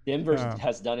 Denver Yeah.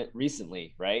 has done it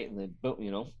recently, right? And they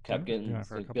kept getting Yeah,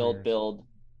 for a couple build, years. build.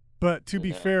 But to be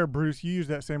Yeah. fair, Bruce, you used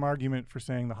that same argument for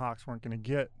saying the Hawks weren't going to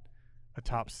get a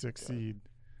top 6 seed.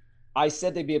 I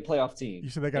said they'd be a playoff team. You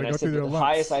said they got to And I go said through their the lumps.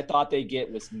 highest I thought they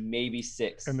get was maybe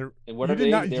 6. And they're what you are did they?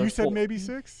 not. They're You said 4. maybe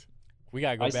 6. We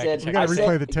gotta go I back. said, and We check. gotta I said,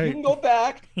 replay the tape. You can go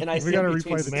back, and I We said gotta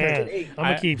between replay the 6 tape. and 8. I'm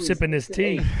gonna keep Between sipping this 6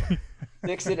 and tea. 8.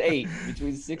 6 and 8,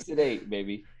 between 6 and 8,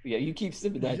 baby. Yeah, you keep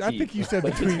sipping that I tea. think you said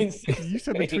But between. six You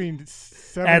said and 8. between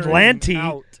 7 or 8 and Atlante.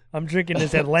 out. I'm drinking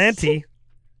this Atlante.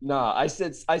 Nah, I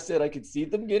said I could see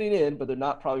them getting in, but they're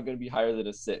not probably going to be higher than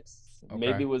a 6. Okay.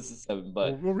 Maybe it was a 7,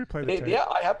 but We'll replay the tape. yeah,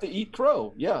 I have to eat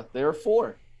crow. Yeah, they're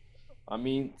 4. I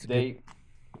mean,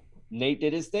 Nate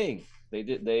did his thing.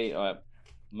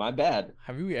 My bad.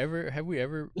 Have we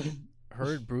ever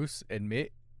heard Bruce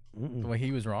admit Mm-mm. When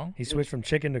he was wrong. He switched from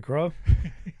chicken to crow.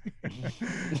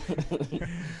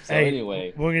 So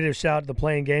anyway, we're going to shout out the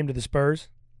playing game to the Spurs.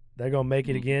 They're going to make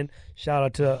it again. Shout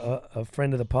out to a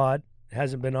friend of the pod.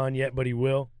 Hasn't been on yet, but he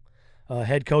will.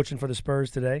 Head coaching for the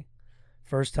Spurs today.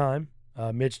 First time.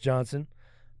 Mitch Johnson.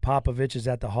 Popovich is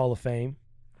at the Hall of Fame.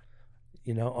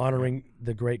 You know, honoring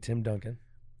the great Tim Duncan.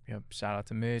 Yep. Shout out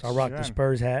to Mitch. So I rock the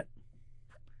Spurs hat.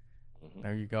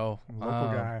 There you go. Local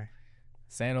guy.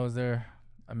 Sano, is there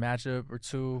a matchup or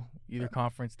two, either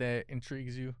conference that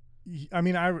intrigues you? I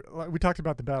mean, we talked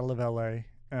about the Battle of LA.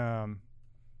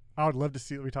 I would love to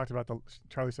see. We talked about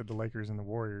Charlie said the Lakers and the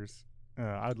Warriors.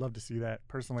 I'd love to see that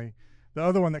personally. The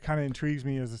other one that kind of intrigues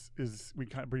me is we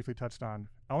kind of briefly touched on.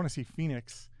 I want to see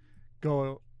Phoenix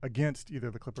go against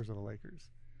either the Clippers or the Lakers.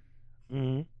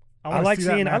 Mm-hmm. I like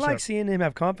seeing him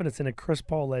have confidence in a Chris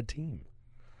Paul led team.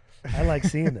 I like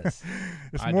seeing this.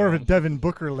 It's more of a Devin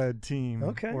Booker led team,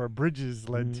 or a Bridges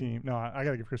led Mm-hmm. team. No, I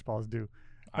gotta give Chris Paul his due.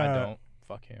 I don't.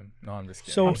 Fuck him. No, I'm just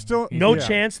kidding. So I'm still no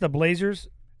chance the Blazers.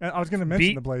 I was gonna mention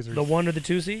beat the Blazers, the 1 or the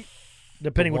 2 seed,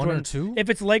 depending The which 1 or one. 2? If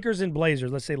it's Lakers and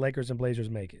Blazers, let's say Lakers and Blazers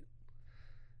make it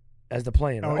as the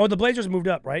play-in. Oh, Oh, the Blazers moved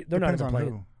up, right? They're not in depends the on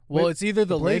play-in. who. Well, Wait, it's either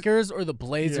the the Blaz- Lakers or the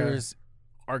Blazers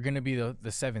are going to be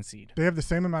the 7 seed. They have the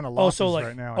same amount of Oh, losses so like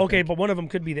right now. I okay, think. but one of them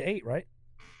could be the 8, right?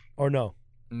 Or no?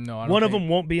 No, I don't One of think- them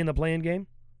won't be in the play-in game.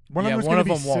 One yeah, of them's one gonna of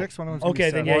be them won't. 6. One of them's gonna be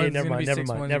Okay, then 7. yeah, One's never gonna mind, be never 6,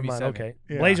 mind, one's never gonna mind. be 7. Okay,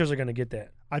 Yeah. Blazers are going to get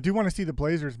that. I do want to see the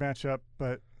Blazers match up,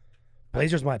 but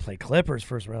Blazers might play Clippers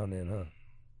first round then, huh?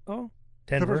 Oh,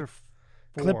 Denver. Clippers are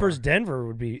 4. Clippers Denver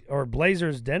would be, or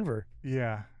Blazers Denver.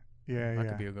 Yeah. That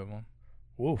could be a good one.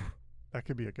 Oof. That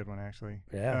could be a good one actually.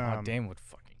 Yeah. Oh, Dame would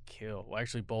fucking kill. Well,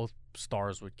 actually, both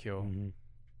stars would kill Mhm.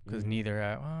 because Mhm. neither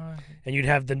And you'd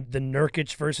have the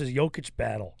Nurkic versus Jokic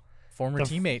battle. former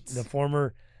teammates. The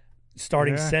former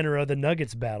starting Yeah. center of the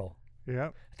Nuggets battle. Yeah,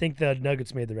 I think the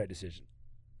Nuggets made the right decision.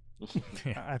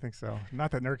 I think so.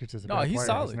 Not that Nurkic is a No, bad he's player.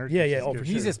 solid. Nurkic Yeah, yeah, is oh, good. for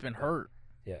He's sure. just been hurt.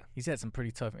 Yeah. He's had some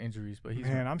pretty tough injuries, but he's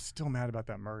Man, I'm still mad about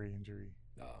that Murray injury.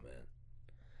 Oh man.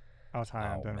 I was high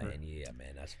on Denver. Yeah,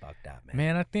 man, that's fucked up, man.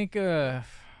 man. I think.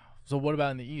 So what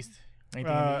about in the East?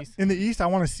 Anything in the East? In the East, I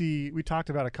want to see. We talked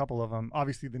about a couple of them.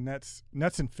 Obviously, the Nets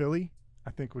and Philly,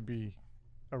 I think would be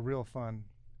a real fun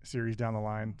series down the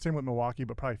line. Same with Milwaukee,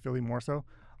 but probably Philly more so.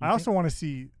 I also want to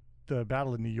see the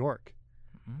Battle of New York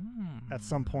at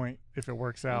some point if it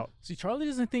works out. See, Charlie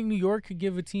doesn't think New York could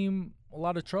give a team a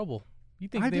lot of trouble. He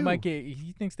thinks I they do. might get.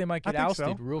 He thinks they might get think ousted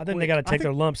so. real quick. I think they got to take think-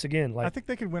 their lumps again. I Like, think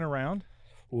they could win a round.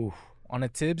 oof. on a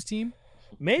Tibbs team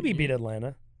Maybe beat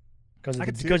Atlanta because I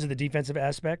could see of the defensive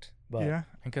aspect. But Yeah,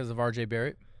 because of RJ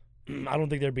Barrett. I don't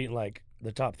think they're beating like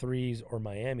the top threes or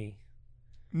Miami.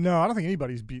 no, I don't think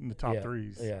anybody's beaten the top Yeah,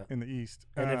 threes yeah. in the East.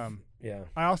 And yeah.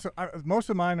 Most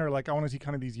of mine are like I want to see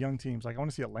kind of these young teams. Like I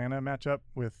want to see Atlanta match up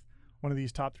with one of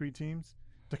these top 3 teams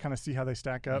to kind of see how they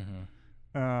stack up. Mhm.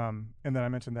 And then I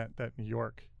mentioned that New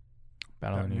York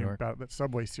Battle of New York. that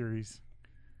Subway series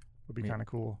would be Yeah. kind of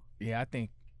cool. Yeah, I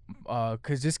think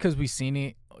because we've seen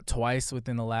it twice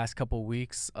within the last couple of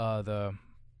weeks. The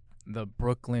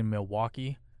Brooklyn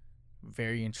Milwaukee,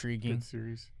 very intriguing. Good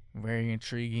series. Very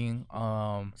intriguing.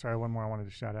 Sorry, one more I wanted to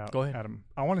shout out. Go ahead. Adam.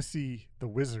 I want to see the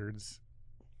Wizards,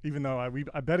 even though I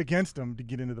bet against them to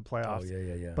get into the playoffs.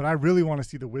 Oh yeah. But I really want to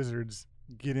see the Wizards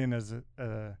get in as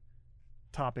a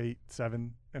top 8,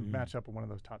 7, and match up with one of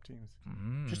those top teams.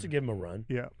 Just to give them a run.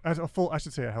 Yeah, as a full, I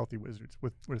should say a healthy Wizards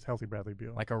with healthy Bradley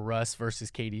Beal. like a Russ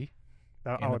versus KD.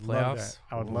 I in the would love playoffs?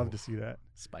 that. I would love to see that.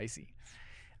 Spicy.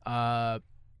 So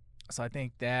I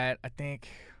think that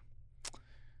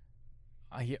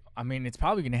I mean it's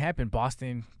probably going to happen.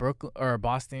 Boston,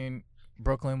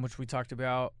 Brooklyn, which we talked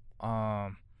about.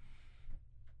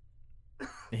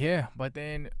 Yeah, but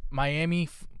then Miami,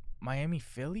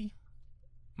 Philly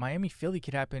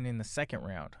could happen in the second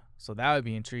round. So that would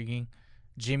be intriguing.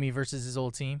 Jimmy versus his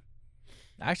old team.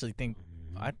 I actually think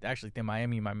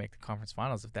Miami might make the conference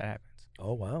finals if that happens.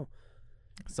 Oh wow.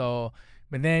 So,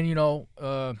 but then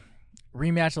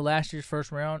rematch of last year's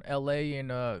first round, LA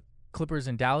and Clippers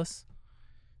in Dallas.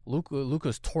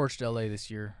 Luka's torched LA this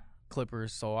year,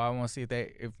 Clippers. So I want to see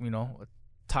if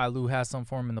Ty Lue has some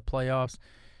for him in the playoffs.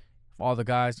 If all the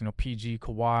guys, PG,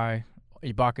 Kawhi,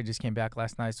 Ibaka just came back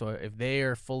last night. So if they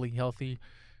are fully healthy,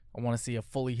 I want to see a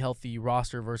fully healthy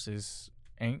roster versus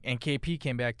and KP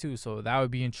came back too. So that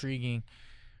would be intriguing.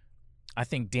 I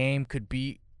think Dame could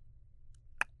beat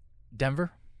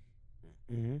Denver.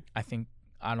 Mm-hmm.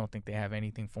 I don't think they have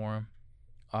anything for him.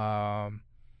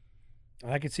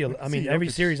 I could see. I mean, see every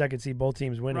Jokic. series I could see both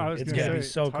teams winning. I was It's gonna gonna be say,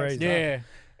 so it's hard crazy. stuff. Yeah,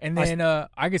 and then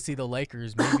I could see the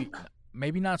Lakers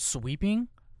maybe not sweeping,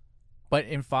 but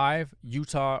in 5,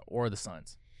 Utah or the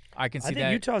Suns. I can see I think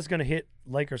that. Utah's going to hit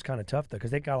Lakers kind of tough, though,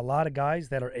 because they got a lot of guys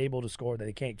that are able to score that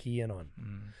they can't key in on.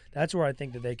 That's where I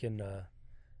think that they can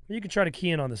you can try to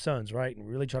key in on the Suns, right, and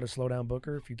really try to slow down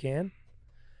Booker if you can.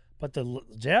 But the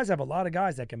Jazz have a lot of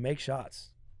guys that can make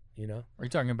shots, you know? Are you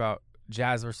talking about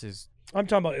Jazz versus I'm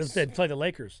talking about instead play the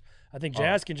Lakers. I think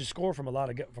Jazz can just score from a lot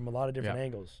of different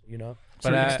angles, you know? So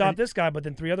But, you can stop this guy, but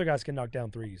then 3 other guys can knock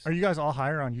down threes. Are you guys all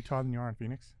higher on Utah than you are on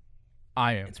Phoenix?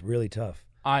 I am. It's really tough.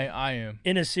 I am.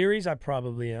 In a series, I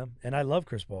probably am, and I love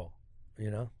Chris Paul, you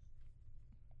know?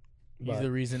 He's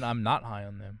the reason I'm not high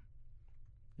on them.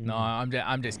 No,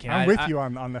 I'm just kidding. I'm with you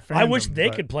on the fandom. I wish they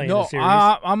but could play in No, a series.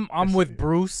 I'm with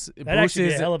Bruce. That'd Bruce actually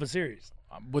be a is hell of a series.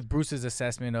 with Bruce's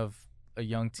assessment of a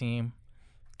young team.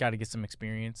 Got to get some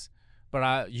experience.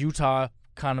 But Utah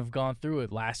kind of gone through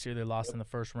it. Last year they lost in the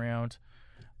first round.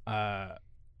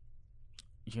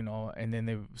 You know, and then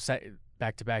they set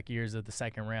back-to-back years of the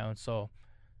second round. So,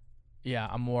 yeah,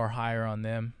 I'm more higher on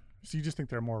them. So you just think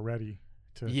they're more ready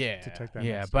to take that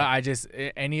next but step. I just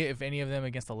if any of them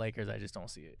against the Lakers, I just don't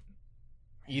see it.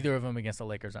 Either of them against the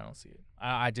Lakers, I don't see it.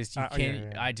 I just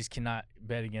I just cannot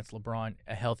bet against LeBron,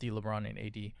 a healthy LeBron and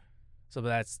AD. So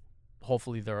that's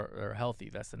hopefully they're healthy.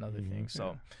 That's another thing.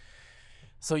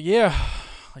 So yeah,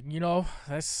 you know,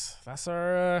 that's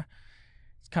our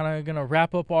it's kind of gonna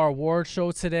wrap up our award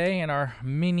show today and our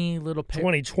mini little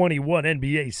 2021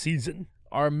 NBA season.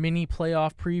 Our mini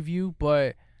playoff preview,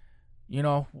 but you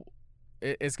know,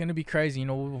 it's going to be crazy. You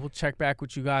know, we'll check back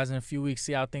with you guys in a few weeks,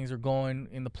 see how things are going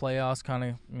in the playoffs, kind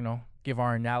of, you know, give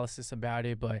our analysis about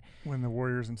it. But when the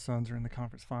Warriors and Suns are in the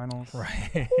conference finals.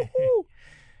 Right.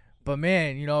 But,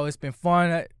 man, you know, it's been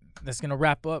fun. That's going to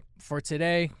wrap up for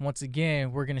today. Once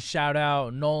again, we're going to shout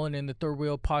out Nolan in the Third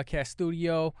Wheel Podcast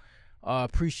Studio.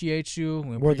 Appreciate you.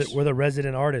 We're the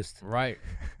resident artist. Right.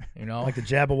 You know. Like the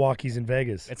Jabberwockies in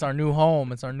Vegas. It's our new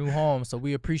home. So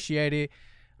we appreciate it.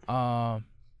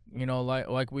 You know,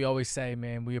 like we always say,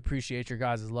 man, we appreciate your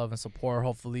guys' love and support.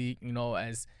 Hopefully, you know,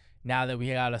 as now that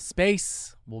we got a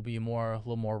space, we'll be a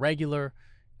little more regular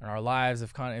in our lives.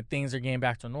 If things are getting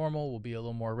back to normal, we'll be a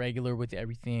little more regular with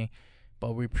everything.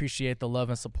 But we appreciate the love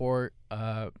and support.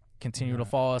 Continue to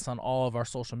follow us on all of our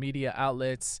social media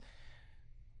outlets.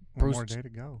 One more day to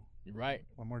go. Right.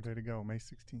 One more day to go, May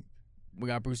 16th. We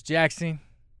got Bruce Jackson,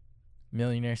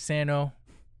 Millionaire Sano,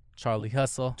 Charlie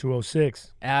Hustle,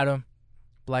 206, Adam,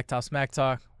 Blacktop Smack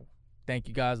Talk. Thank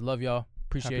you guys. Love y'all.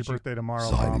 Appreciate you. Happy birthday tomorrow.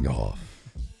 Signing Mom. off.